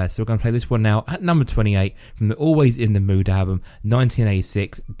for her. So we're going to play this one now at number 28 from the Always in the Mood album,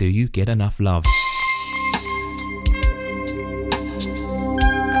 1986, Do You Get Enough Love?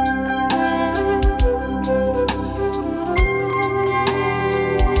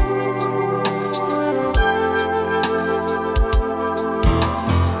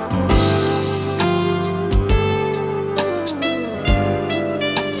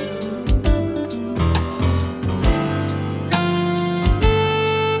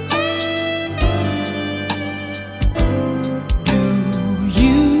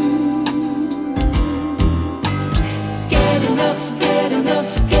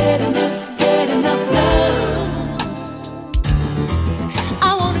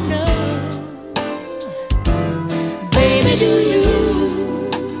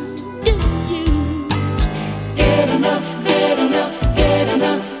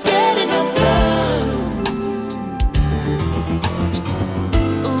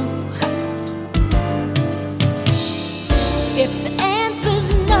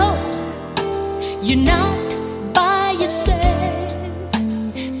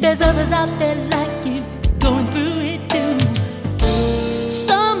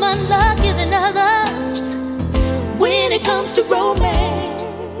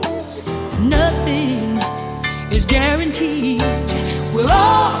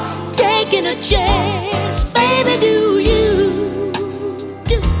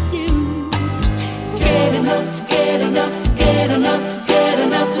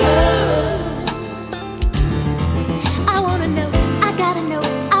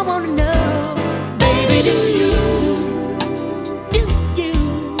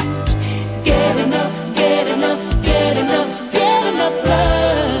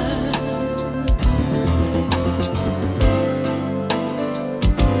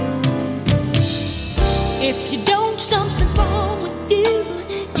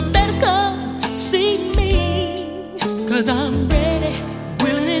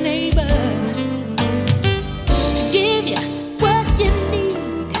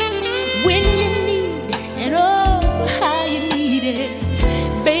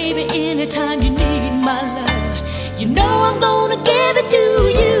 Anytime you need my love, you know I'm gonna give it to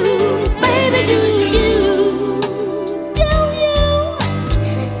you.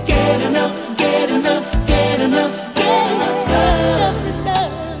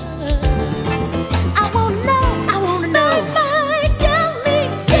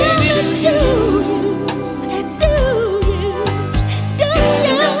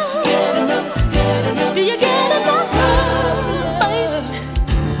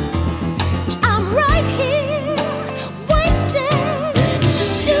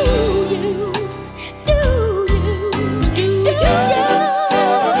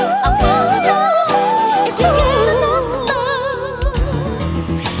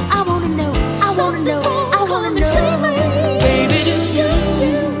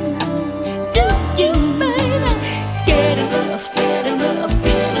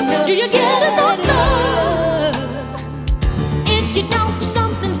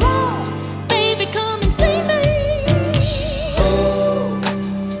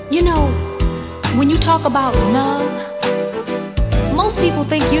 talk about love, most people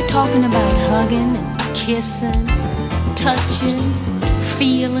think you're talking about hugging and kissing, touching,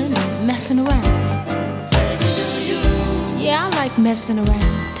 feeling, and messing around. Yeah, I like messing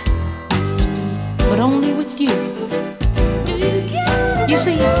around, but only with you. You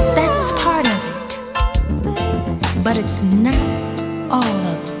see, that's part of it, but it's not all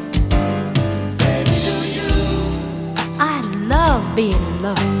of it. I love being in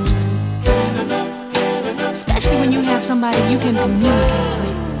love, especially when you have somebody you can communicate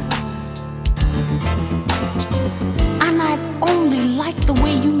with. I not only like the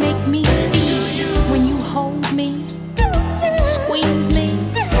way you make me feel when you hold me, squeeze me,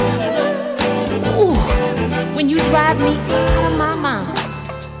 ooh, when you drive me out of my mind,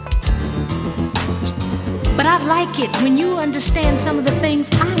 but I like it when you understand some of the things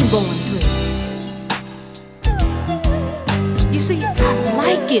I'm going through. You see, I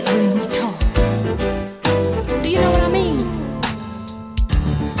like it when we talk. Do you know what I mean?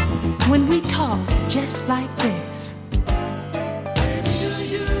 When we talk just like this.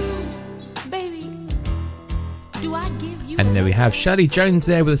 Baby, do I give you... And there we have Shirley Jones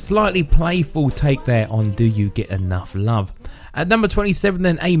there with a slightly playful take there on Do You Get Enough Love. At number 27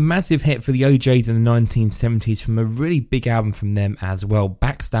 then, a massive hit for the OJs in the 1970s from a really big album from them as well,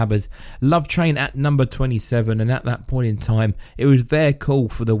 Backstabbers, Love Train at number 27, and at that point in time it was their call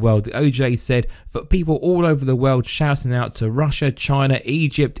for the world. The OJs said for people all over the world shouting out to Russia, China,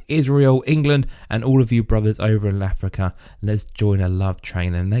 Egypt, Israel, England and all of you brothers over in Africa, let's join a love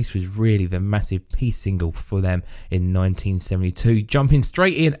train. And this was really the massive peace single for them in 1972, jumping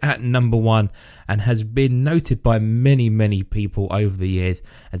straight in at number 1 and has been noted by many people over the years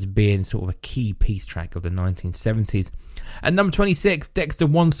as being sort of a key peace track of the 1970s. At number 26, Dexter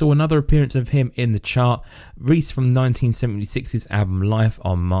Wansel, another appearance of him in the chart, Reese from 1976's album Life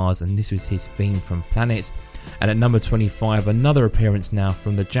on Mars, and this was his theme from Planets. And at number 25, another appearance now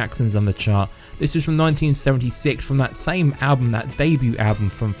from the Jacksons on the chart. This is from 1976, from that same album, that debut album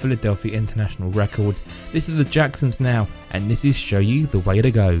from Philadelphia International Records. This is the Jacksons now, and this is Show You the Way to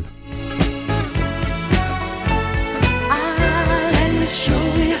Go.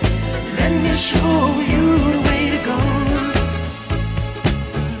 Let me show you the way to go.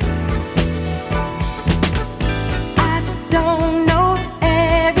 I don't know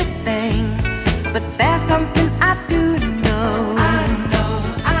everything, but there's something I do know. I know.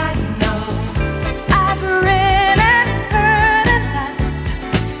 I've read and heard a lot,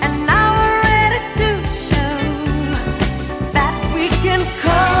 and now we're ready to show that we can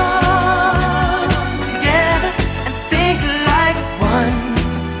come together and think like one.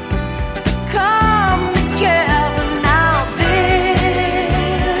 Come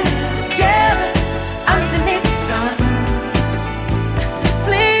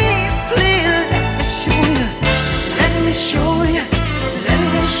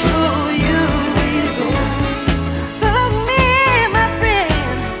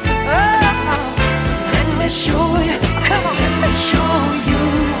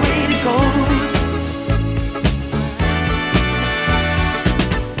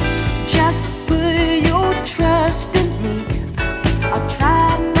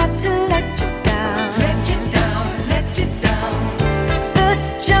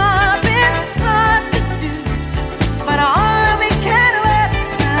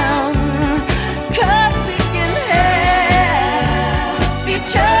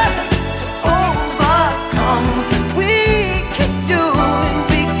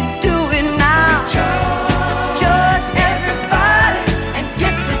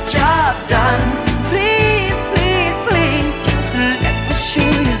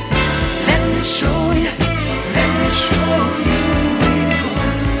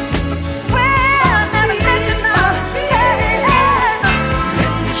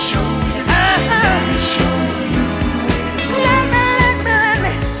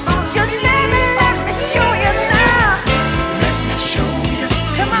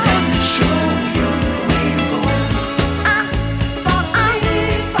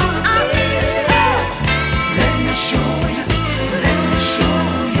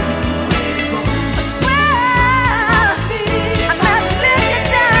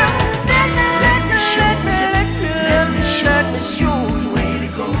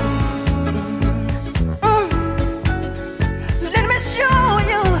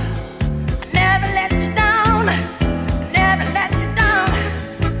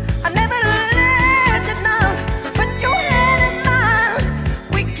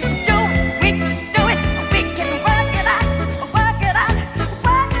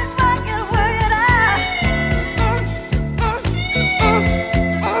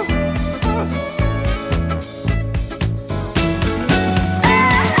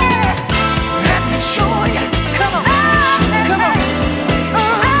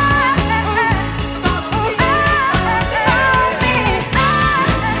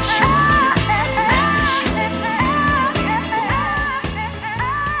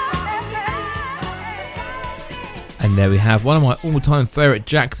we have one of my all-time favourite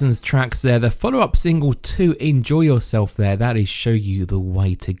Jackson's tracks there, the follow-up single to Enjoy Yourself there, that is Show You the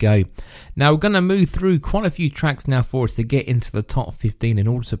Way to Go. Now we're going to move through quite a few tracks now for us to get into the top 15 in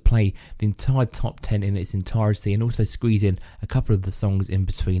order to play the entire top 10 in its entirety and also squeeze in a couple of the songs in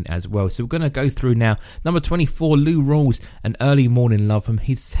between as well. So we're going to go through now. Number 24, Lou Rawls and Early Morning Love from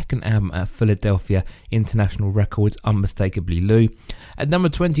his second album at Philadelphia International Records, Unmistakably Lou. At number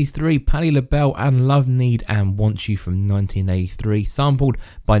 23, Patti LaBelle and Love, Need and Want You from 1983, sampled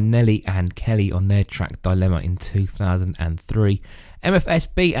by Nelly and Kelly on their track Dilemma in 2003.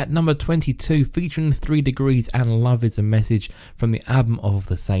 MFSB at number 22, featuring 3 Degrees and Love Is a Message from the album of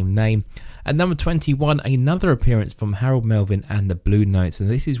the same name. At number 21, another appearance from Harold Melvin and the Blue Notes, and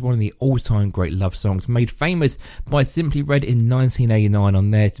this is one of the all-time great love songs made famous by Simply Red in 1989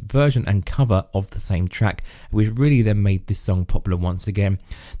 on their version and cover of the same track, which really then made this song popular once again.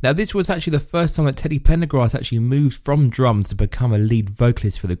 Now this was actually the first time that Teddy Pendergrass actually moved from drums to become a lead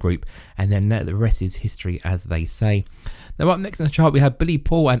vocalist for the group, and then the rest is history, as they say. Now up next in the chart we have Billy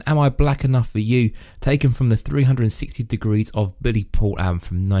Paul and Am I Black Enough for You, taken from the 360 Degrees of Billy Paul album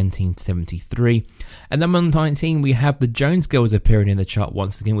from 1973. At number 19 we have the Jones Girls appearing in the chart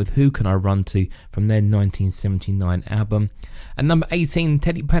once again with Who Can I Run To from their 1979 album. At number 18,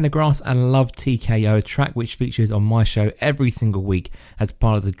 Teddy Pendergrass and Love TKO, a track which features on my show every single week as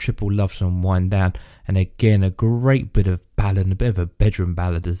part of the Triple Love Song Wind Down, and again a great bit of ballad and a bit of a bedroom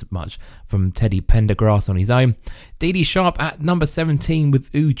ballad as much from Teddy Pendergrass on his own. Dee Dee Sharp at number 17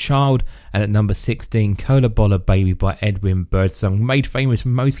 with Ooh Child, and at number 16 Cola Bola Baby by Edwin Birdsong, made famous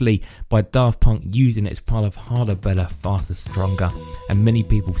mostly by Daft Punk using it as part of Harder, Better, Faster, Stronger, and many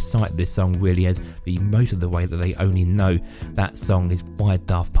people cite this song really as the most of the way that they only know that song is by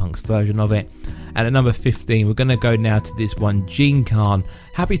Daft Punk's version of it. And at number 15 we're going to go now to this one, Jean Khan,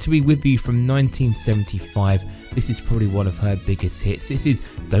 Happy to Be With You from 1975. This is probably one of her biggest hits. This is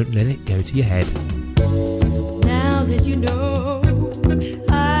Don't Let It Go to Your Head. Now that you know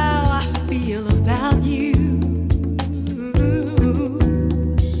how I feel about you,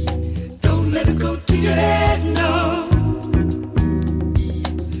 don't let it go to your head, no.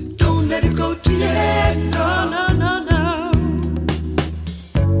 Don't let it go to your head, no, no, no, no.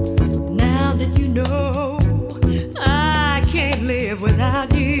 Now that you know I can't live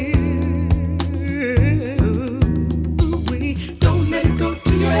without you, don't let it go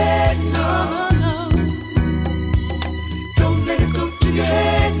to your head, no, no. Don't let it go to your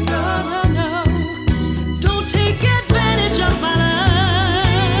head, no, no. Don't take advantage of my love.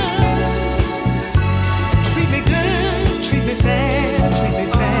 Treat me good, treat me fair, treat me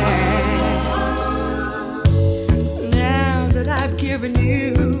fair.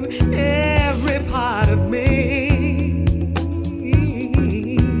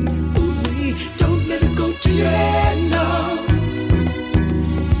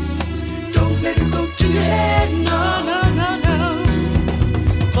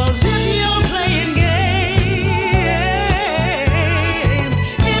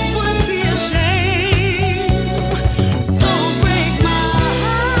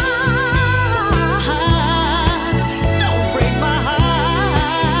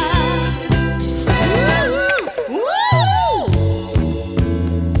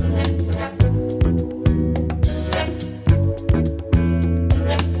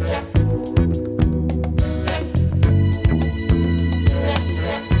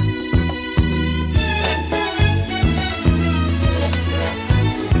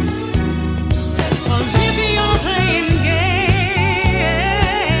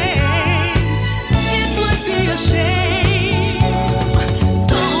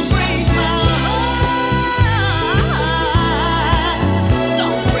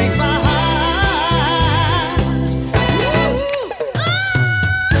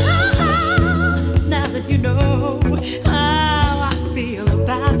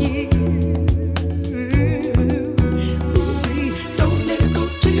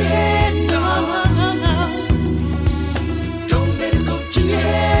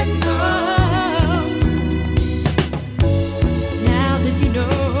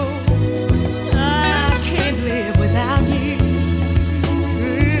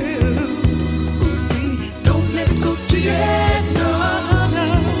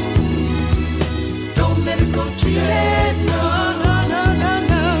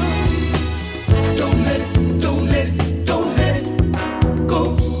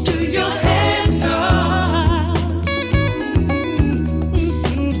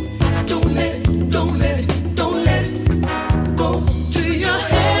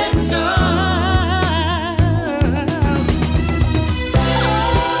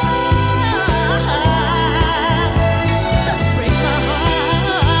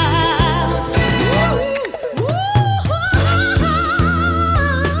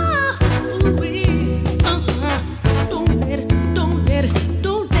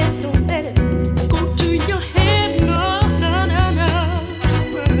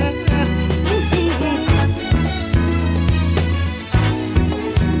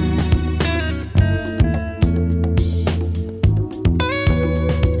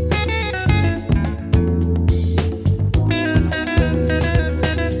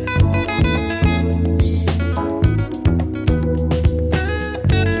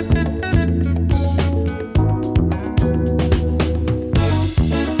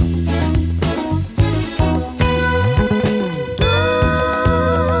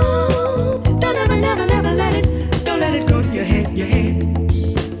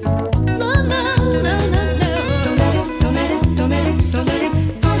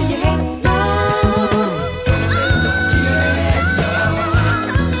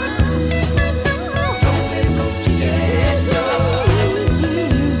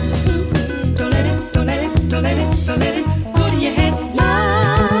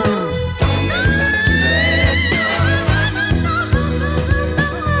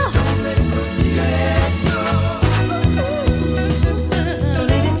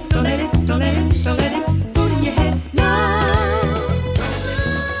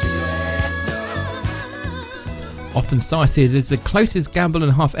 often cited as the closest Gamble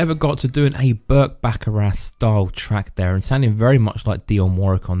and Huff ever got to doing a Burt Bacharach style track there, and sounding very much like Dionne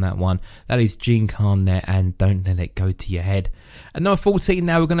Warwick on that one. That is Gene Khan there and Don't Let It Go to Your Head. At number 14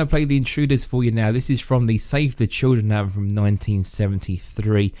 now, we're going to play The Intruders for you now. This is from the Save the Children album from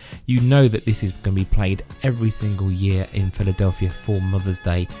 1973. You know that this is going to be played every single year in Philadelphia for Mother's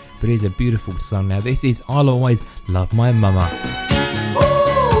Day, but it is a beautiful song. Now this is I'll Always Love My Mama.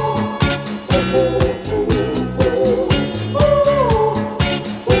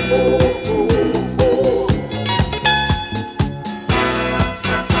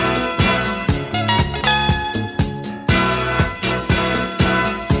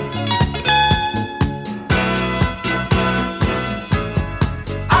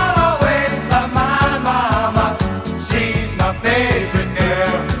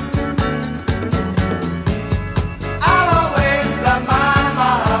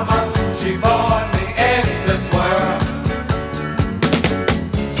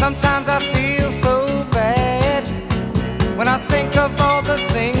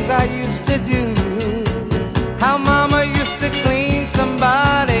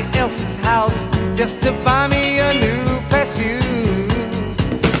 Just to buy me a new pair of shoes.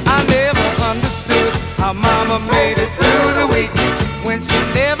 I never understood how Mama made it through the week when she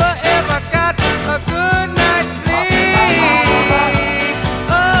never ever got a good night's sleep.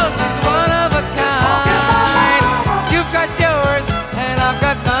 Oh, she's one of a kind. You've got yours and I've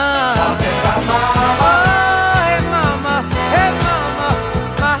got mine. Oh, hey Mama,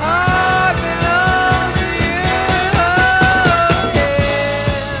 my heart belongs to you.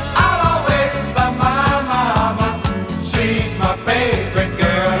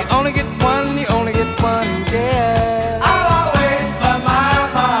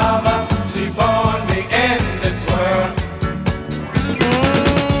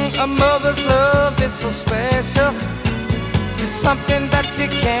 So special, it's something that you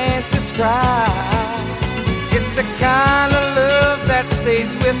can't describe. It's the kind of love that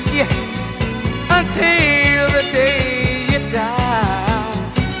stays with you until the day you die.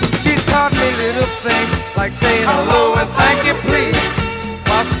 She taught me little things like saying hello and thank you please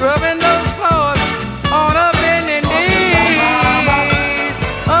while scrubbing those floors on a bending knees.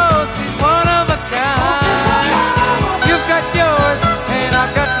 Oh, she's one of a kind. You've got yours and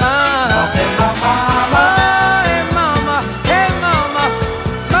I've got mine.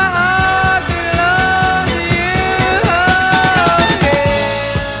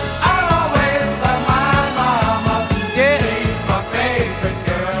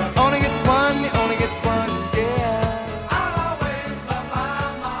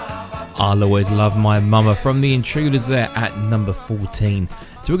 I'll Always Love My Mama from The Intruders there at number 14.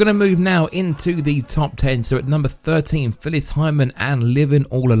 So we're going to move now into the top 10. So at number 13, Phyllis Hyman and Living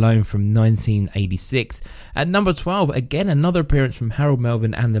All Alone from 1986. At number 12, again another appearance from Harold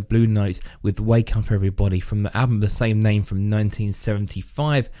Melvin and the Blue Notes with Wake Up Everybody from the album the same name from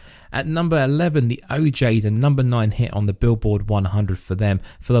 1975. At number 11, the OJs, a number 9 hit on the Billboard 100 for them,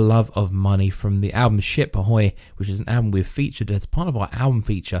 For the Love of Money from the album Ship Ahoy, which is an album we've featured as part of our album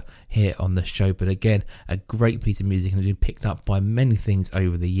feature here on the show. But again, a great piece of music and has been picked up by many things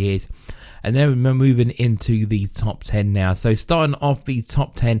over the years. And then we're moving into the top 10 now. So starting off the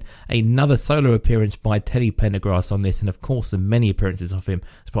top 10, another solo appearance by Teddy Pendergrass on this, and of course the many appearances of him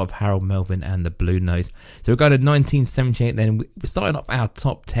as part of Harold Melvin and the Blue Notes. So we're going to 1978 then. We're starting off our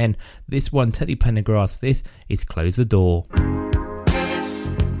top 10. This one, Teddy Pendergrass, this is Close the Door.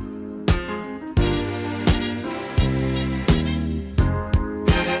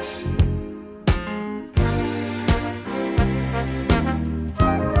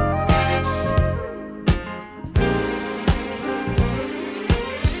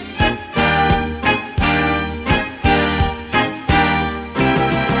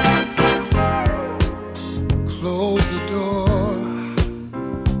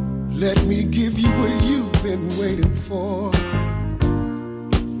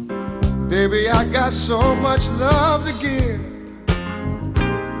 So much love to give,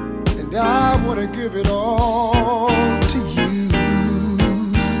 and I want to give it all to you.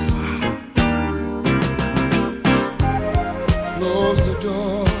 Close the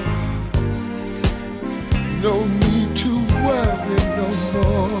door, no need to worry no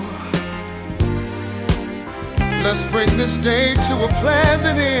more. Let's bring this day to a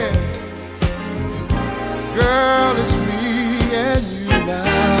pleasant end. Girl, it's me and you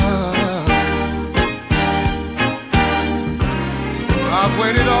now. I've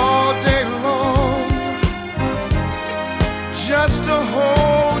waited all day long just to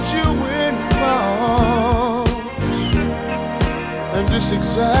hold you in my arms, and just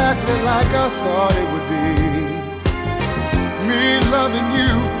exactly like I thought it would be. me loving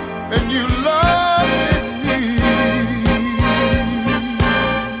you and you loving me.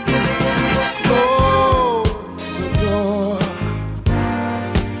 Close the door.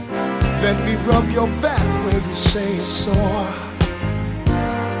 Let me rub your back where you say it's sore.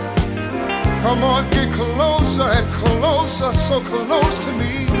 Come on, get closer and closer, so close to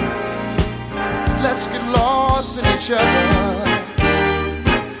me. Let's get lost in each other.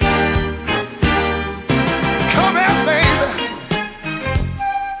 Come here, baby.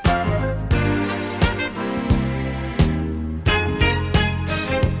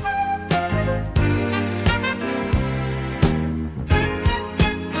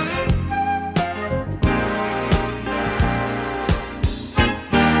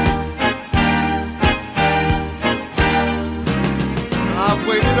 I've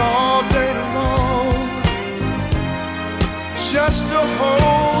waited all day long just to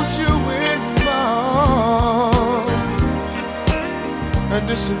hold you in my arms. And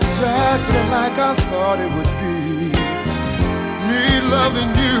it's exactly like I thought it would be. Me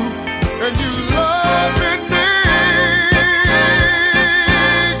loving you and you loving me.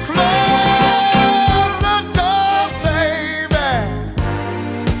 Close the door, baby,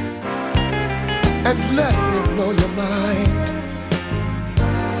 and let me blow your mind.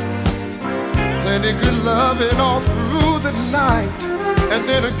 Plenty good loving all through the night, and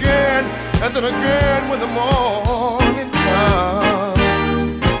then again when the morning comes.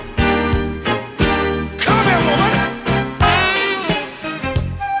 Come here, woman.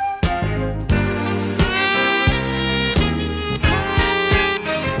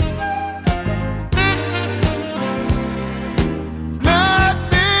 Let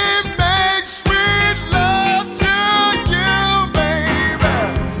me make sweet love to you, baby.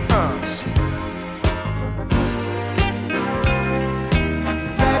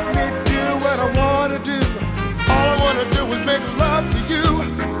 Let me do what I wanna do. All I wanna do is make love to you.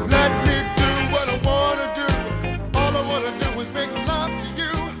 Let me do what I wanna do. All I wanna do is make love to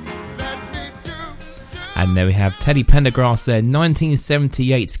you. Let me do. And there we have Teddy Pendergrass there,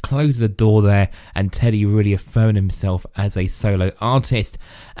 1978's Close the Door there, and Teddy really affirming himself as a solo artist.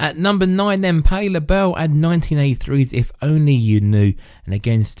 At number 9 then, Patti LaBelle and 1983's If Only You Knew, and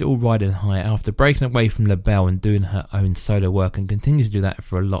again still riding high after breaking away from LaBelle and doing her own solo work, and continue to do that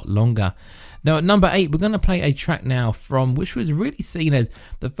for a lot longer. Now at number 8, we're going to play a track now from which was really seen as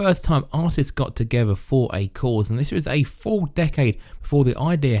the first time artists got together for a cause, and this was a full decade before the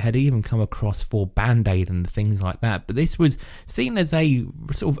idea had even come across for Band-Aid and things like that. But this was seen as a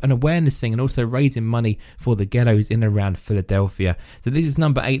sort of an awareness thing and also raising money for the ghettos in and around Philadelphia. So this is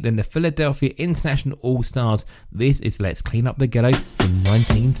number 8 then, the Philadelphia International All-Stars. This is Let's Clean Up the Ghetto from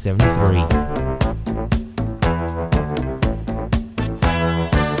 1973.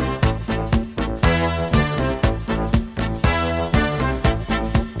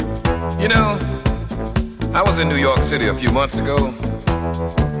 You know, I was in New York City a few months ago,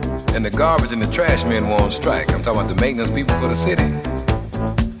 and the garbage and the trash men were on strike. I'm talking about the maintenance people for the city.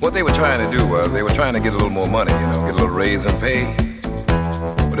 What they were trying to do was they were trying to get a little more money, you know, get a little raise in pay.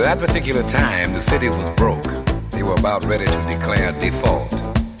 But at that particular time, the city was broke. They were about ready to declare default.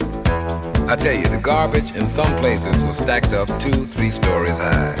 I tell you, the garbage in some places was stacked up 2-3 stories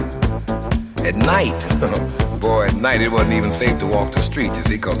high. At night, boy, at night it wasn't even safe to walk the street, you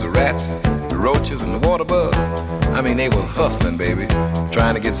see, because the rats, the roaches, and the water bugs, I mean, they were hustling, baby,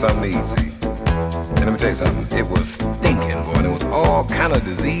 trying to get something to eat, see. And let me tell you something, it was stinking, boy, and there was all kind of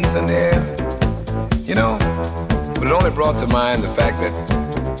disease in there, you know. But it only brought to mind the fact that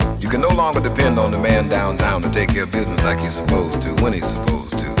you can no longer depend on the man downtown to take care of business like he's supposed to, when he's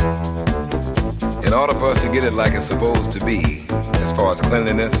supposed to. In order for us to get it like it's supposed to be, as far as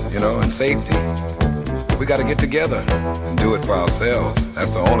cleanliness, you know, and safety, we got to get together and do it for ourselves.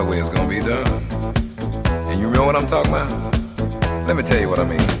 That's the only way it's going to be done. And you know what I'm talking about? Let me tell you what I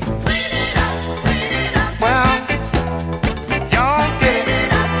mean. Well, y'all get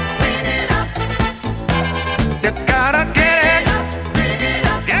it. You gotta get it.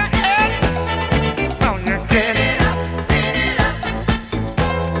 Yeah, yeah. Oh, you get it.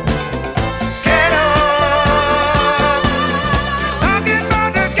 Get on. Talking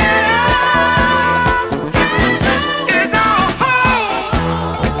about the ghetto. It's our home.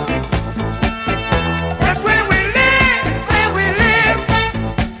 That's where we live,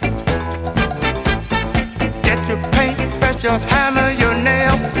 Get your paint, brush your hammer, your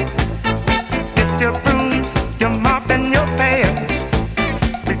nails. Get your brooms, your mop and your pails.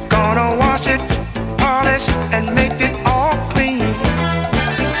 We're gonna wash it, polish, and make it all clean.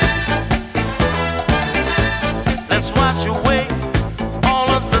 Let's wash away all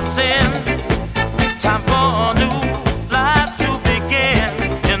of the sin. Time for a new life to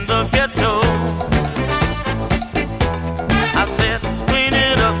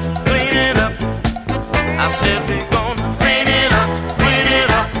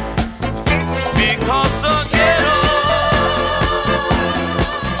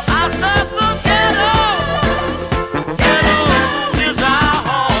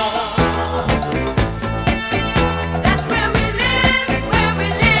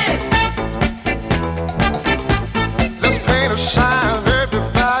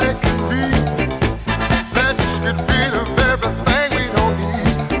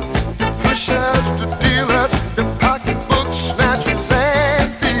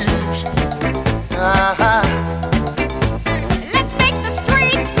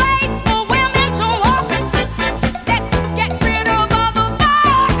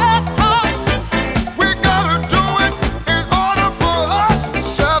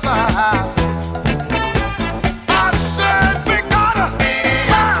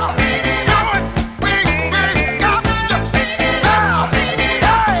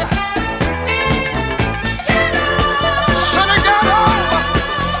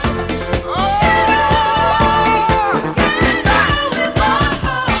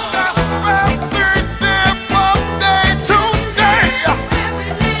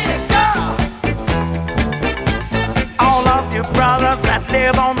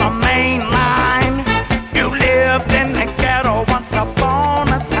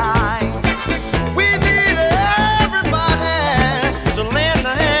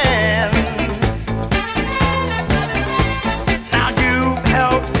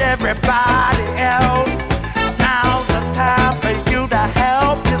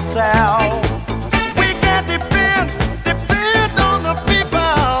south. We can't depend on the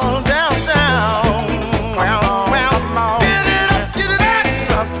people downtown. Get it up, get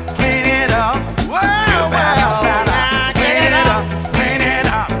it up, clean it up. Well, now get it up, clean it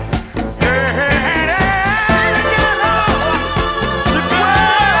up.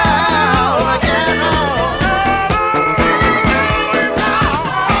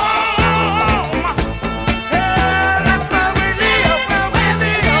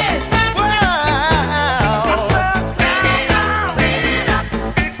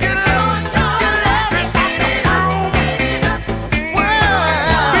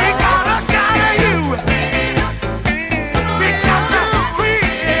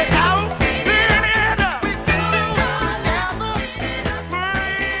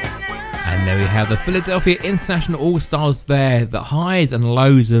 The Philadelphia International All-Stars there, the highs and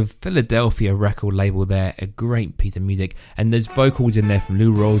lows of Philadelphia record label there, a great piece of music, and there's vocals in there from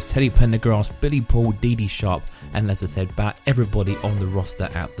Lou Rawls, Teddy Pendergrass, Billy Paul, Dee Dee Sharp, and as I said, about everybody on the roster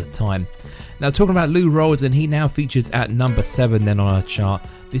at the time. Now talking about Lou Rawls, and he now features at number 7 then on our chart.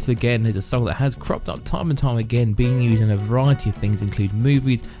 This again is a song that has cropped up time and time again, being used in a variety of things, including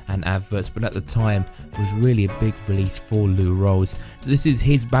movies and adverts, but at the time was really a big release for Lou Rawls. So this is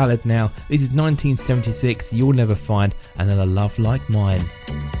his ballad now. This is 1976, You'll Never Find Another Love Like Mine.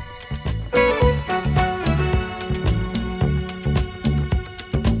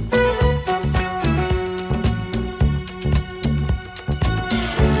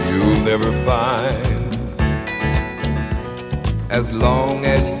 You'll never find, as long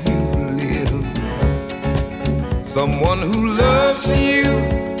as you live, someone who loves you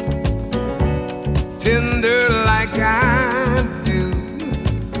tender like I do.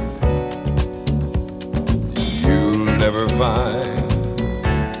 You'll never find,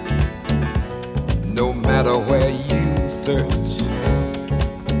 no matter where you search,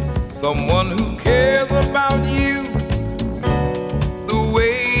 someone who cares about you the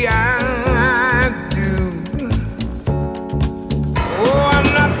way I do. Oh, I'm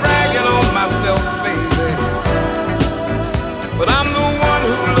not bragging on myself, baby, but I'm the one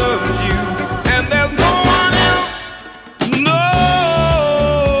who loves you, and there's no one else, no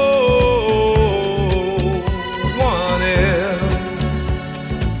one else.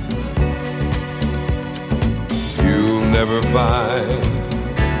 You'll never find,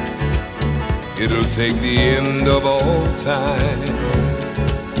 it'll take the end of all time,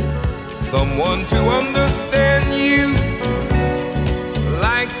 someone to understand you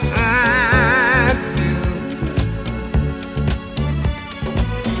like I do.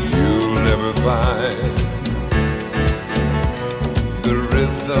 You'll never find the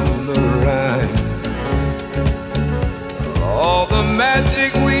rhythm, the rhyme, all the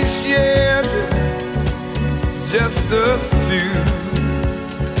magic we shared, just us two.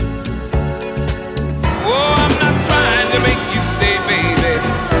 Oh, I'm not trying to make you stay, baby,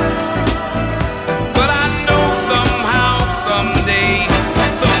 but I know somehow, someday,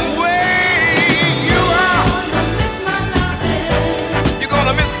 some way you are. You're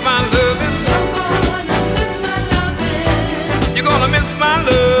gonna miss my loving. You're gonna miss my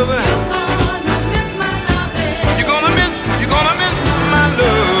loving. You're gonna miss my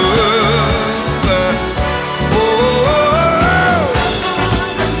love. Oh,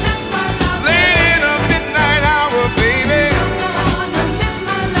 late in the midnight hour, baby,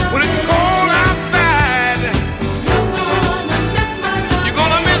 when it's cold outside, you're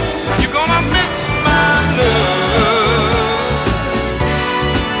gonna miss my love.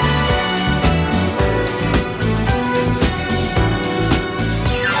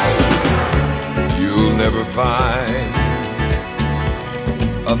 You'll never find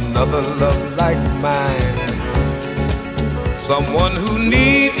another love like mine, someone who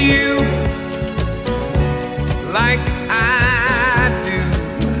needs you like I do.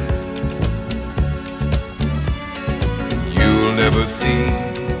 You'll never see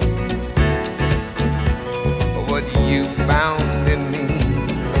what you found in me.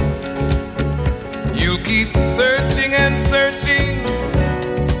 You'll keep searching and searching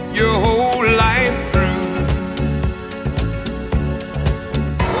your whole life through.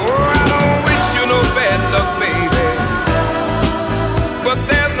 Oh, I don't wish you no bad luck, baby, but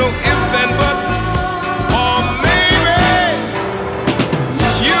there's no ifs and buts, or maybe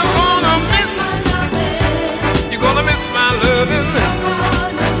you're gonna miss my loving.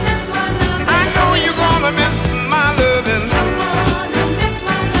 I know you're gonna miss my loving.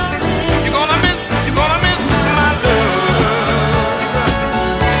 You're gonna miss my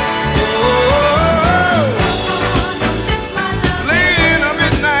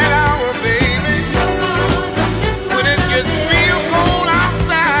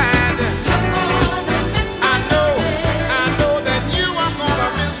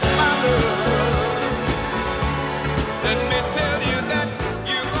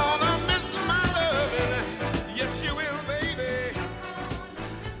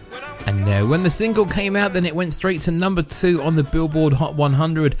And there, when the single came out, then it went straight to number 2 on the Billboard Hot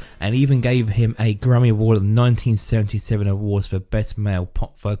 100 and even gave him a Grammy Award at the 1977 Awards for Best Male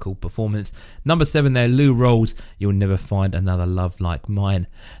Pop Vocal Performance. Number 7 there, Lou Rawls, You'll Never Find Another Love Like Mine.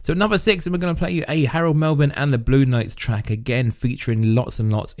 So at number 6, we're going to play you a Harold Melvin and the Blue Notes track, again featuring lots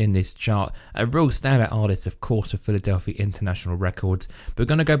and lots in this chart. A real standout artist, of course, of Philadelphia International Records. But we're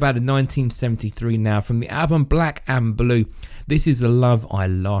going to go back to 1973 now from the album Black and Blue. This is The Love I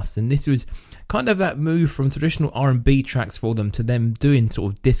Lost, and this was kind of that move from traditional R&B tracks for them to them doing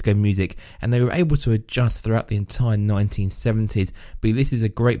sort of disco music, and they were able to adjust throughout the entire 1970s. But this is a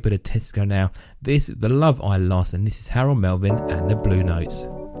great bit of disco now. This is The Love I Lost, and this is Harold Melvin and the Blue Notes.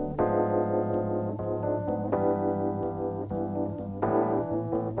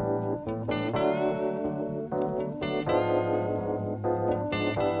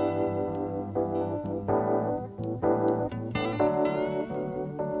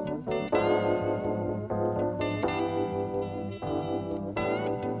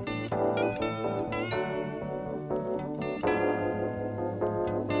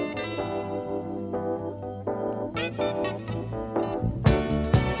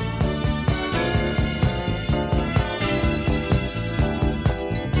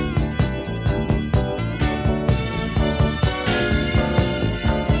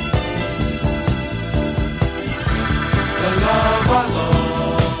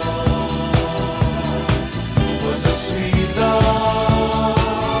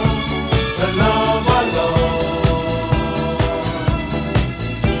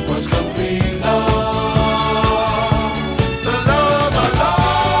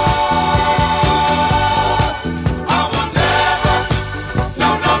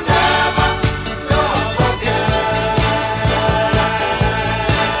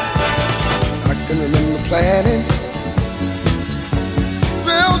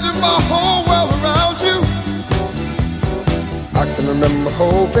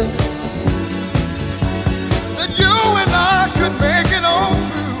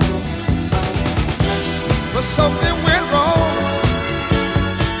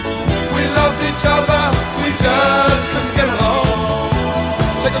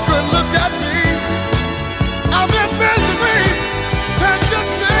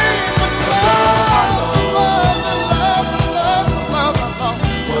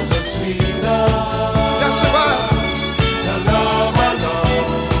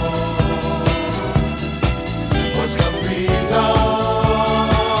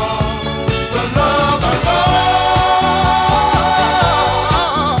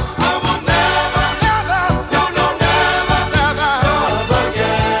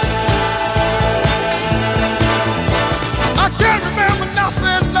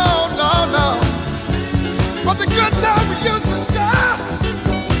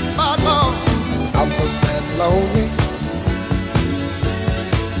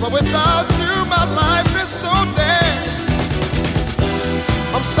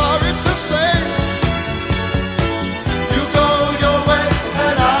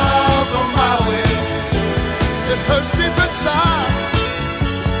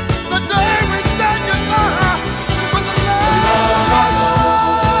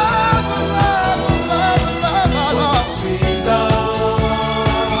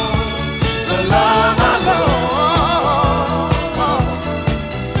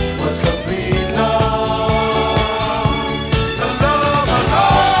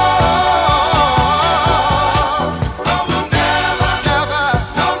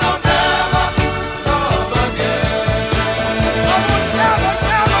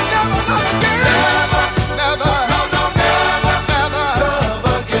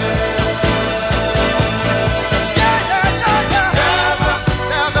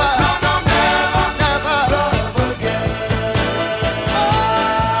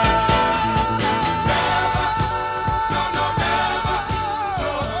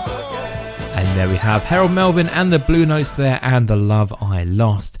 Harold Melvin and the Blue Notes there, and The Love I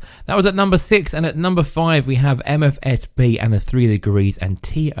Lost. That was at number 6, and at number 5 we have MFSB and the 3 Degrees and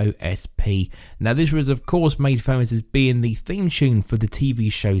TOSP. Now this was of course made famous as being the theme tune for the TV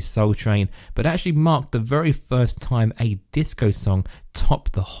show Soul Train, but actually marked the very first time a disco song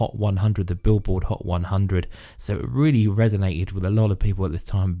topped the Hot 100, the Billboard Hot 100. So it really resonated with a lot of people at this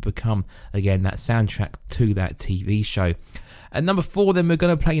time, become again that soundtrack to that TV show. At number 4, then we're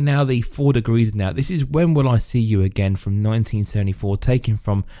going to play now the 4 Degrees now. This is When Will I See You Again from 1974, taken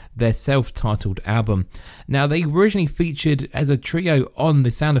from their self-titled album. Now, they originally featured as a trio on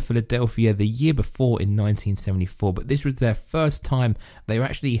The Sound of Philadelphia the year before in 1974, but this was their first time they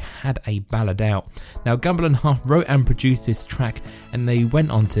actually had a ballad out. Now, Gumbel and Huff wrote and produced this track, and they went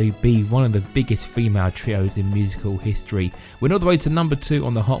on to be one of the biggest female trios in musical history. Went all the way to number 2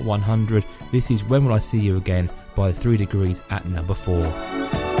 on the Hot 100. This is When Will I See You Again by 3 Degrees at number 4.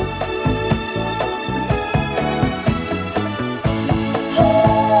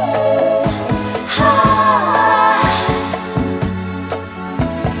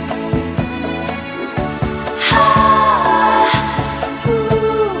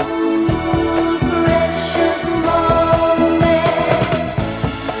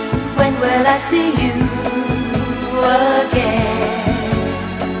 See you again.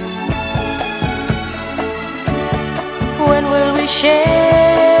 When will we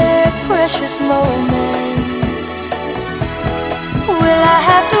share precious moments? Will I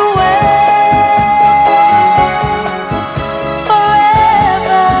have to wait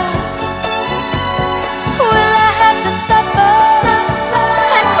forever? Will I have to suffer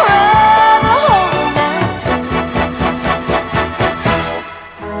and cry the whole night through?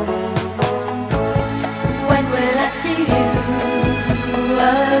 When will I see you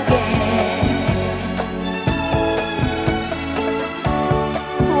again?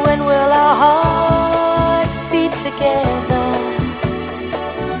 When will our hearts beat together?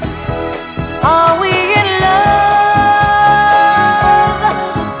 Are we in love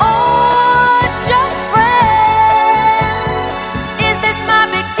or just friends? Is this my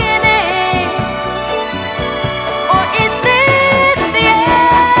beginning or is this the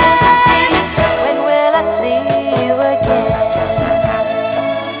end? When will I see you again?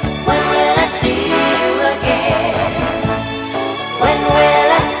 When will I see you again? When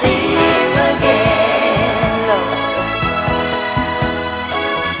will I see you again, Lord?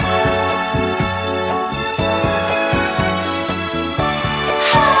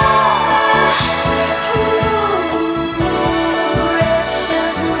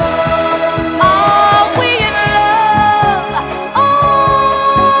 Precious moment. Are we in love or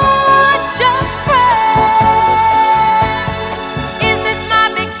just friends? Is this my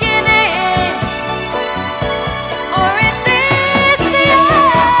beginning or is this the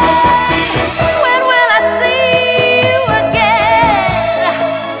end? When will I see you again?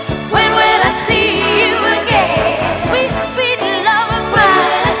 When will I see you again? Sweet, sweet love of mine. When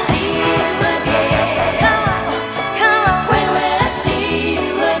will I see you again? Come on, come on. When will I see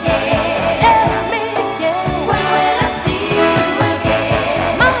you again? Tell me again. When will I see you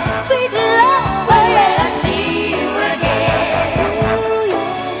again? My sweet love. When will I see you again? Ooh,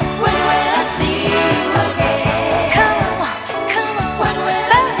 yeah. When will I see you again? Come on, come on. When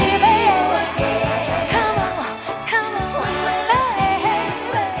will I see you again? Come on, come on. When will I see you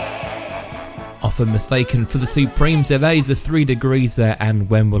again? Often mistaken for the Supremes there. That is the 3 Degrees there, and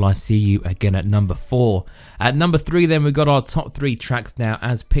When Will I See You Again at number 4. At number 3 then we've got our top 3 tracks now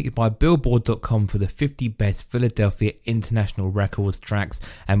as picked by Billboard.com for the 50 best Philadelphia International Records tracks,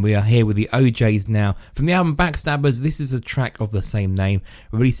 and we are here with the OJs now. From the album Backstabbers, this is a track of the same name,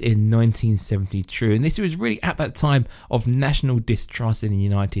 released in 1972, and this was really at that time of national distrust in the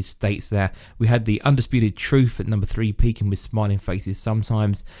United States there. We had the Undisputed Truth at number 3 peaking with Smiling Faces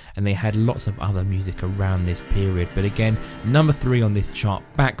Sometimes, and they had lots of other music around this period. But again, number 3 on this chart,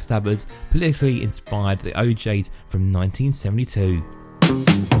 Backstabbers, politically inspired, the OJs from 1972.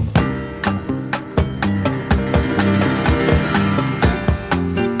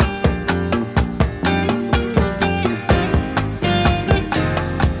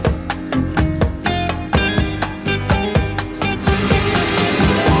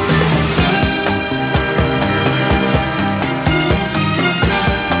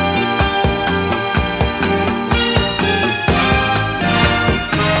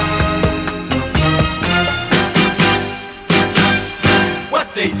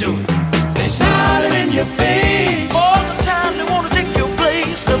 They doing? They smiling in your face all the time. They wanna take your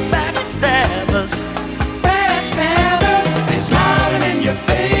place. The backstabbers, backstabbers. They smiling in your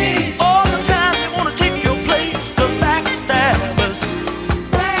face all the time. They wanna take your place. The backstabbers,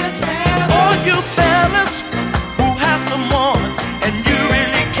 backstabbers. All you fellas who have someone and you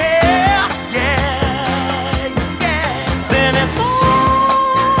really care, yeah, yeah. Then it's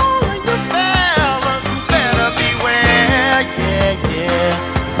all of you fellas who better beware, yeah, yeah.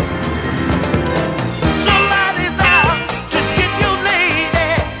 Somebody's out to get your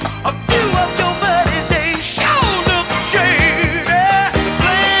lady. A few of your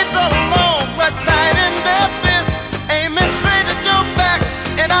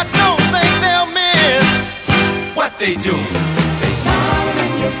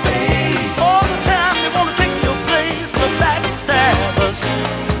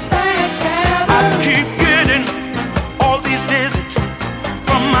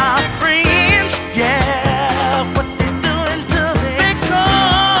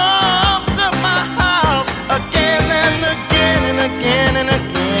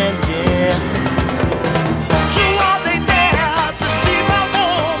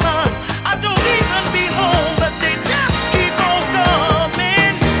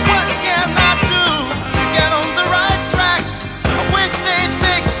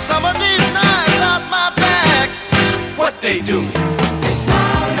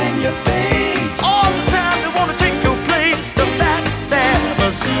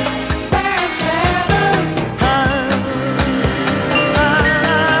 'cause bad habits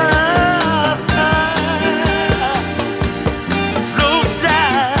low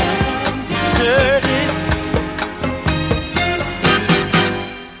down, dirty.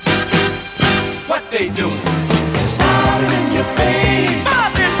 What they doing? Smiling in your face.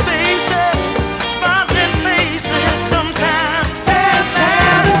 Smiling faces, smiling faces. Sometimes bad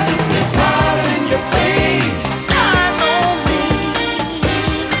habits smiling in your face. I don't mean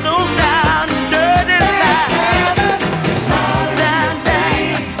no down dirty lies. Smiling down,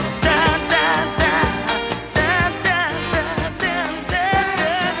 down, down, down, down, down,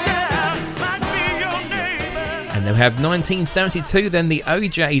 down, down. Might be your neighbor. And then we have 1972, then the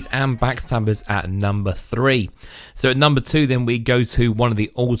OJs and Backstabbers at number 3. So at number 2, then we go to one of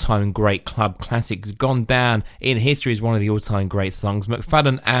the all-time great club classics, gone down in history as one of the all-time great songs,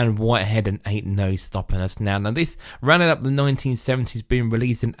 McFadden and Whitehead and Ain't No Stopping Us Now. Now this rounded up the 1970s, being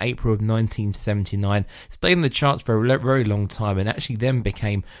released in April of 1979, stayed in the charts for a very long time, and actually then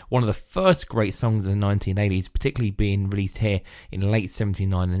became one of the first great songs of the 1980s, particularly being released here in late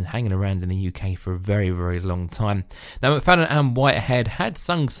 79 and hanging around in the UK for a very, very long time. Now McFadden and Whitehead had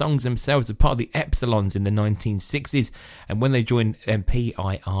sung songs themselves as part of the Epsilons in the 1960s, and when they joined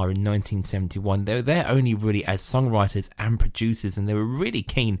PIR in 1971, they were there only really as songwriters and producers, and they were really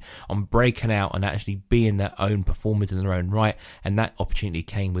keen on breaking out and actually being their own performers in their own right, and that opportunity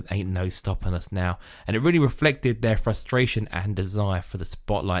came with Ain't No Stopping Us Now, and it really reflected their frustration and desire for the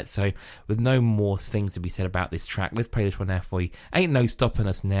spotlight. So with no more things to be said about this track, let's play this one now for you. Ain't No Stopping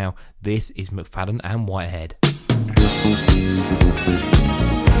Us Now. This is McFadden and Whitehead.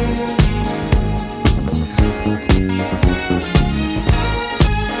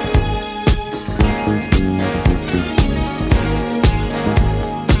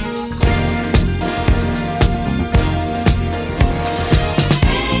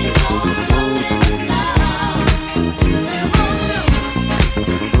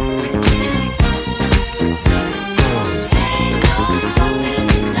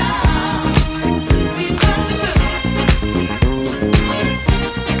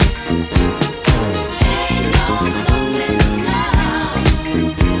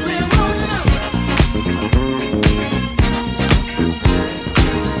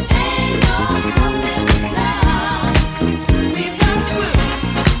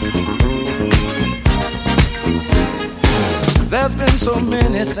 There's been so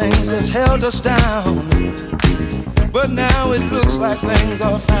many things that's held us down, but now it looks like things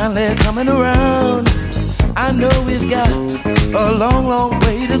are finally coming around. I know we've got a long, long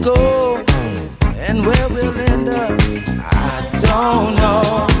way to go, and where we'll end up, I don't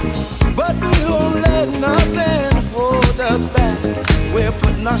know. But we won't let nothing hold us back. We're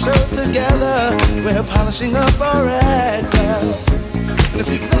putting our show together, we're polishing up our act. And if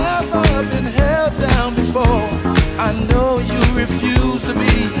you've ever been held down before, I know you refuse to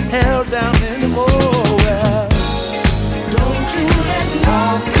be held down anymore. Well, don't you let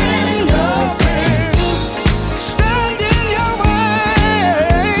nothing, nothing stand in your way.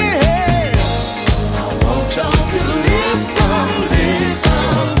 I want y'all to listen,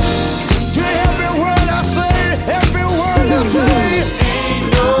 listen to every word I say, every word I say. Ain't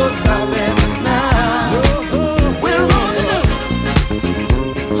no stopping us now. We're on the move.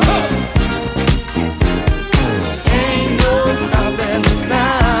 Ain't no stopping us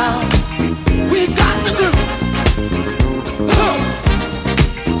now. We've got the groove.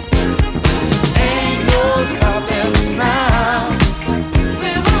 Ain't no stopping us now.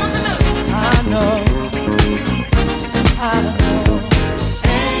 We're on the move. I know.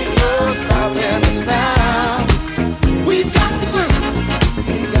 Ain't no stopping us now. We've got the groove.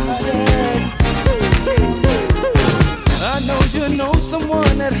 We got it. I know you know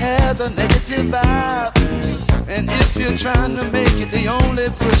someone that has a negative vibe, and if you're trying to make it, they only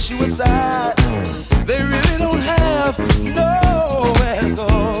push you aside. They really don't have nowhere to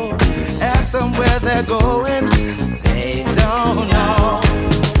go. Ask them where they're going, they don't know.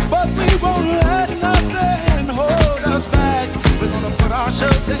 But we won't let nothing hold us back. We're gonna put our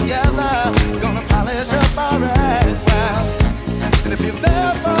show together, gonna polish up our act. Wow. And if you've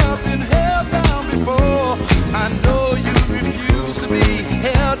ever been held down before, I know you refuse to be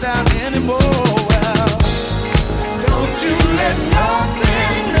held down anymore. Well, don't you let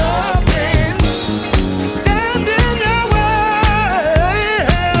nothing, nothing stand in your way.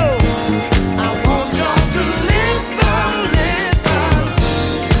 I want y'all to listen, listen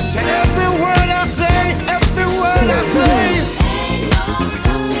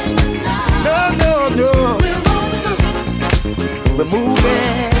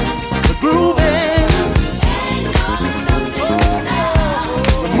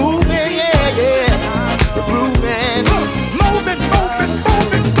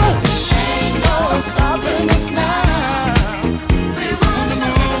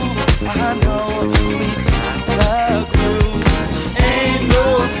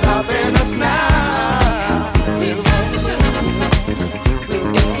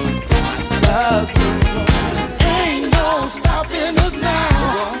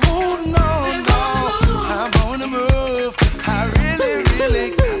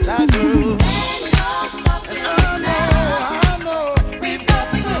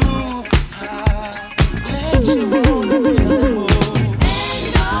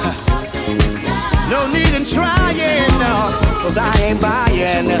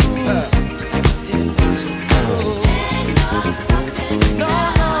buying.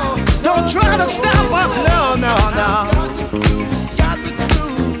 Don't try to stop us, no, no, no.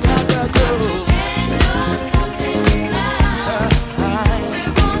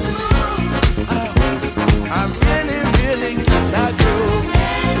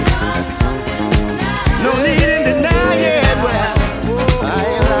 No need in denying it. Well, I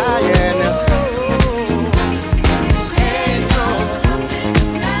ain't lying.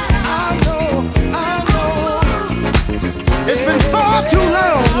 I know. It's been far too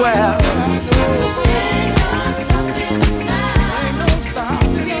long. Well, ain't no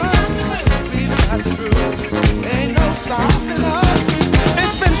stopping us. We've got the groove. Ain't no stopping us.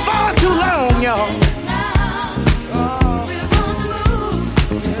 It's been far too long, y'all.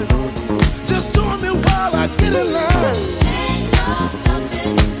 Get along.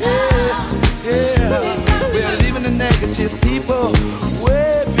 We're leaving the negative people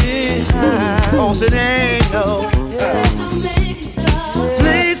way behind. Oh, so they ain't no.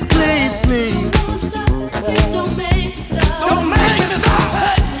 Please, please, please. Don't make me stop.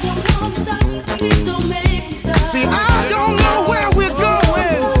 See, I don't know where we're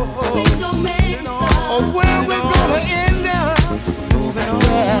going or where we're gonna end up. Moving on.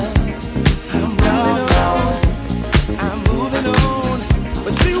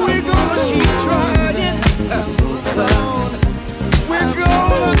 But see, we're gonna keep trying. We're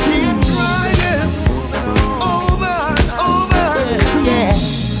gonna keep trying over and over. Yeah.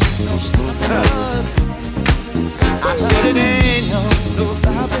 I said it ain't no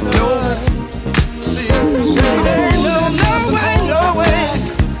stopping. No. See, it ain't no way.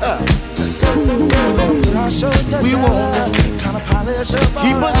 We won't kind of polish up.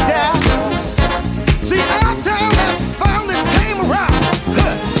 Keep us down. See, our time has finally came around.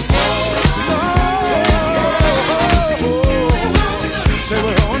 So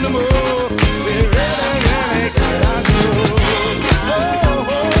we're on the move. We're really got our groove.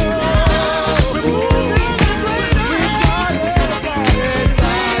 We're moving straight up. We got it.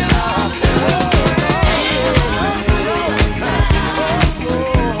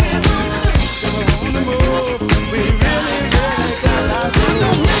 So we're on the move. We really got our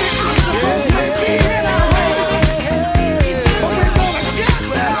groove.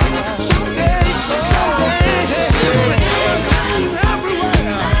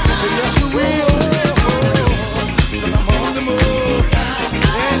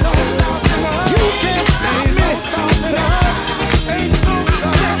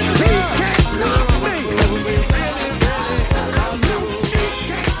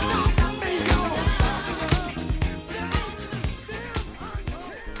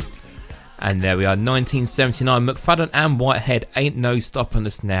 And there we are, 1979, McFadden and Whitehead, Ain't No Stopping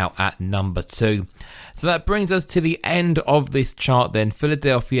Us Now at number 2. So that brings us to the end of this chart then.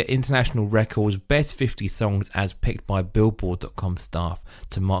 Philadelphia International Records Best 50 Songs as picked by Billboard.com staff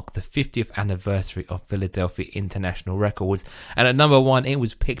to mark the 50th anniversary of Philadelphia International Records. And at number 1, it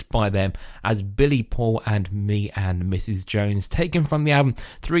was picked by them as Billy Paul and Me and Mrs. Jones, taken from the album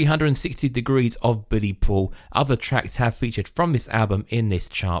 360 Degrees of Billy Paul. Other tracks have featured from this album in this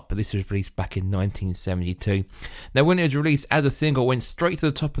chart, but this was released back in 1972. Now, when it was released as a single, it went straight to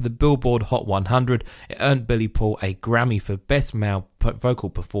the top of the Billboard Hot 100. It earned Billy Paul a Grammy for Best Male Vocal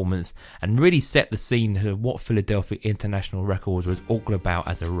Performance and really set the scene of what Philadelphia International Records was all about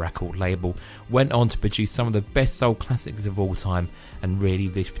as a record label. Went on to produce some of the best soul classics of all time, and really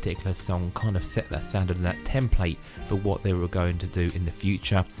this particular song kind of set that standard and that template for what they were going to do in the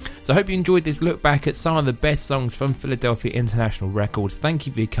future. So I hope you enjoyed this look back at some of the best songs from Philadelphia International Records. Thank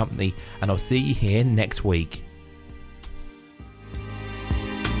you for your company, and I'll see you here next week.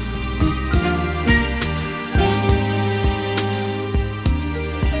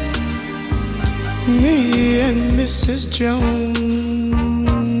 Me and Mrs. Jones,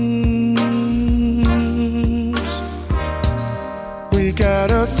 we got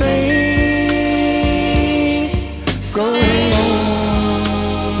a thing going on.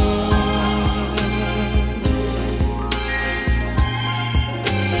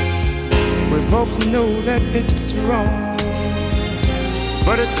 We both know that it's wrong,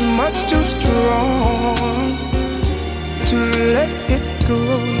 but it's much too strong to let it go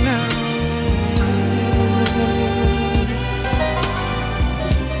now.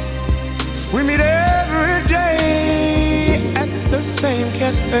 We meet every day at the same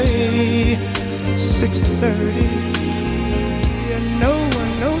cafe, 6:30, and no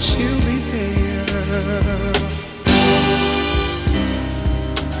one knows she'll be there.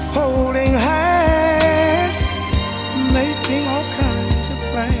 Holding hands, making all kinds of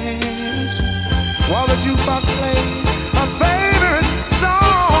plans, while the jukebox plays our favorite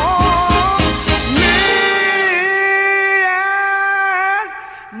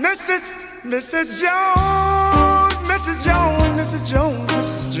Mrs. Jones, Mrs. Jones, Mrs. Jones,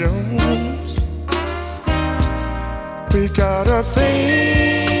 Mrs. Jones. We got a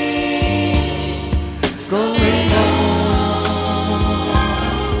thing going on.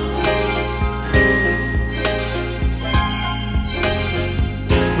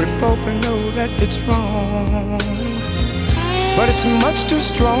 We both know that it's wrong, but it's much too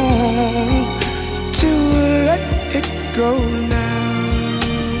strong to let it go now.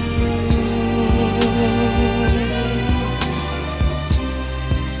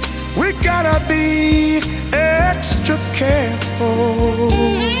 We gotta be extra careful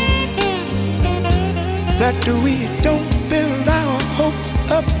that we don't build our hopes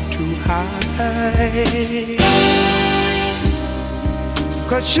up too high,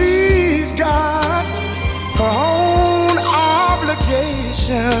 'cause she's got her own obligations,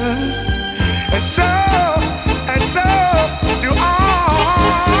 and so do I.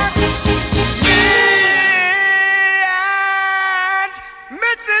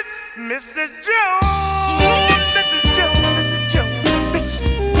 Mrs. Jones, Mrs. Jones, Mrs. Jones, Mrs.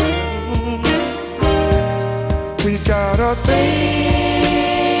 Jones. We got a thing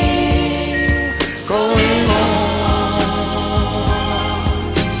going on.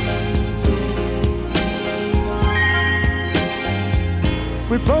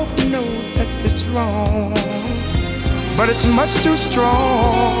 We both know that it's wrong, but it's much too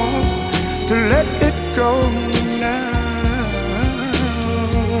strong to let it go now.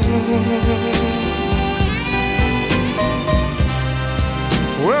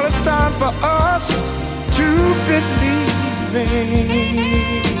 Well, it's time for us to believe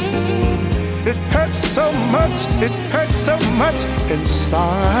it hurts so much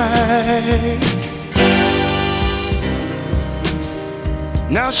inside.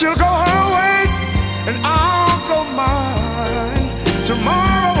 Now she'll go her way and I'll go mine.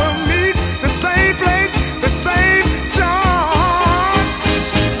 Tomorrow we'll meet the same place, the same time.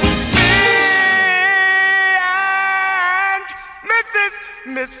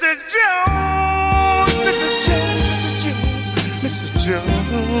 Mrs. Jones, Mrs. Jones, Mrs. Jones, Mrs.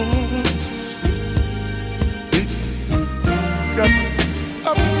 Jones. We got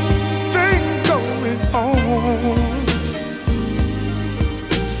a thing going on.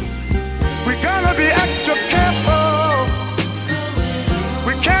 We gotta be extra careful.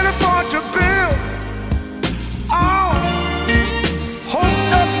 We can't afford to build our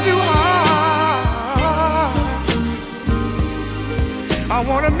hopes up too high. I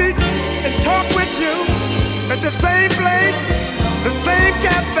want to meet and talk with you at the same place, the same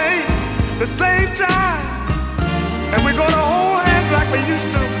cafe, the same time. And we're going to hold hands like we used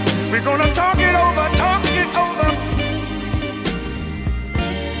to. We're going to talk it over, talk it over.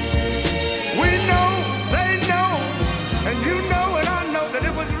 We know, they know, and you know and I know that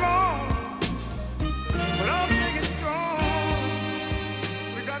it was wrong. But our thing is strong.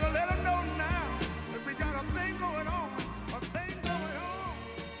 We got to let them know now that we got a thing going on.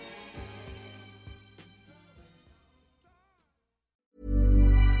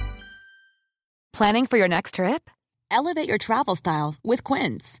 Planning for your next trip? Elevate your travel style with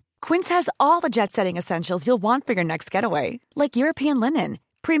Quince. Quince has all the jet-setting essentials you'll want for your next getaway, like European linen,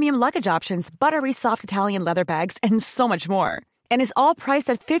 premium luggage options, buttery soft Italian leather bags, and so much more. And is all priced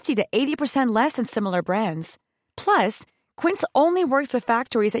at 50 to 80% less than similar brands. Plus, Quince only works with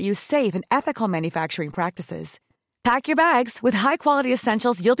factories that use safe and ethical manufacturing practices. Pack your bags with high-quality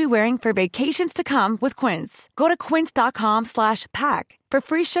essentials you'll be wearing for vacations to come with Quince. Go to quince.com/pack for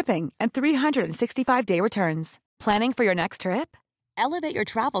free shipping and 365-day returns. Planning for your next trip? Elevate your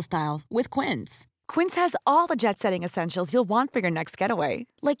travel style with Quince. Quince has all the jet-setting essentials you'll want for your next getaway,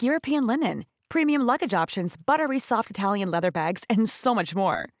 like European linen, premium luggage options, buttery soft Italian leather bags, and so much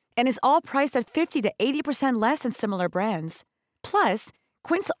more. And is all priced at 50 to 80% less than similar brands. Plus,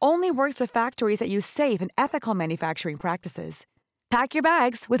 Quince only works with factories that use safe and ethical manufacturing practices. Pack your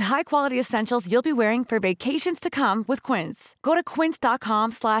bags with high-quality essentials you'll be wearing for vacations to come with Quince. Go to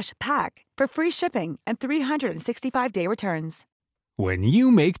quince.com/pack for free shipping and 365-day returns. When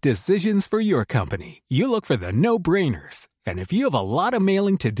you make decisions for your company, you look for the no-brainers. And if you have a lot of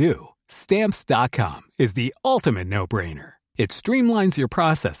mailing to do, Stamps.com is the ultimate no-brainer. It streamlines your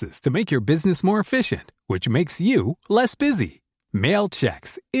processes to make your business more efficient, which makes you less busy. Mail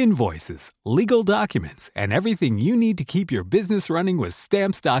checks, invoices, legal documents, and everything you need to keep your business running with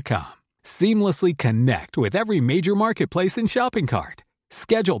Stamps.com. Seamlessly connect with every major marketplace and shopping cart.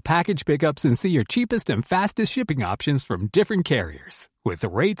 Schedule package pickups and see your cheapest and fastest shipping options from different carriers, with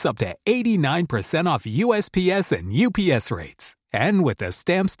rates up to 89% off USPS and UPS rates. And with the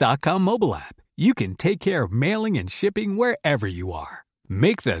Stamps.com mobile app, you can take care of mailing and shipping wherever you are.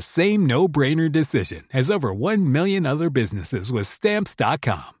 Make the same no-brainer decision as over 1 million other businesses with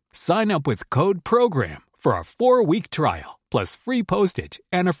Stamps.com. Sign up with Code PROGRAM for a 4-week trial, plus free postage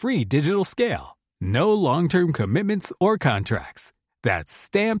and a free digital scale. No long-term commitments or contracts. That's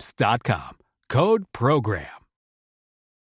Stamps.com. Code PROGRAM.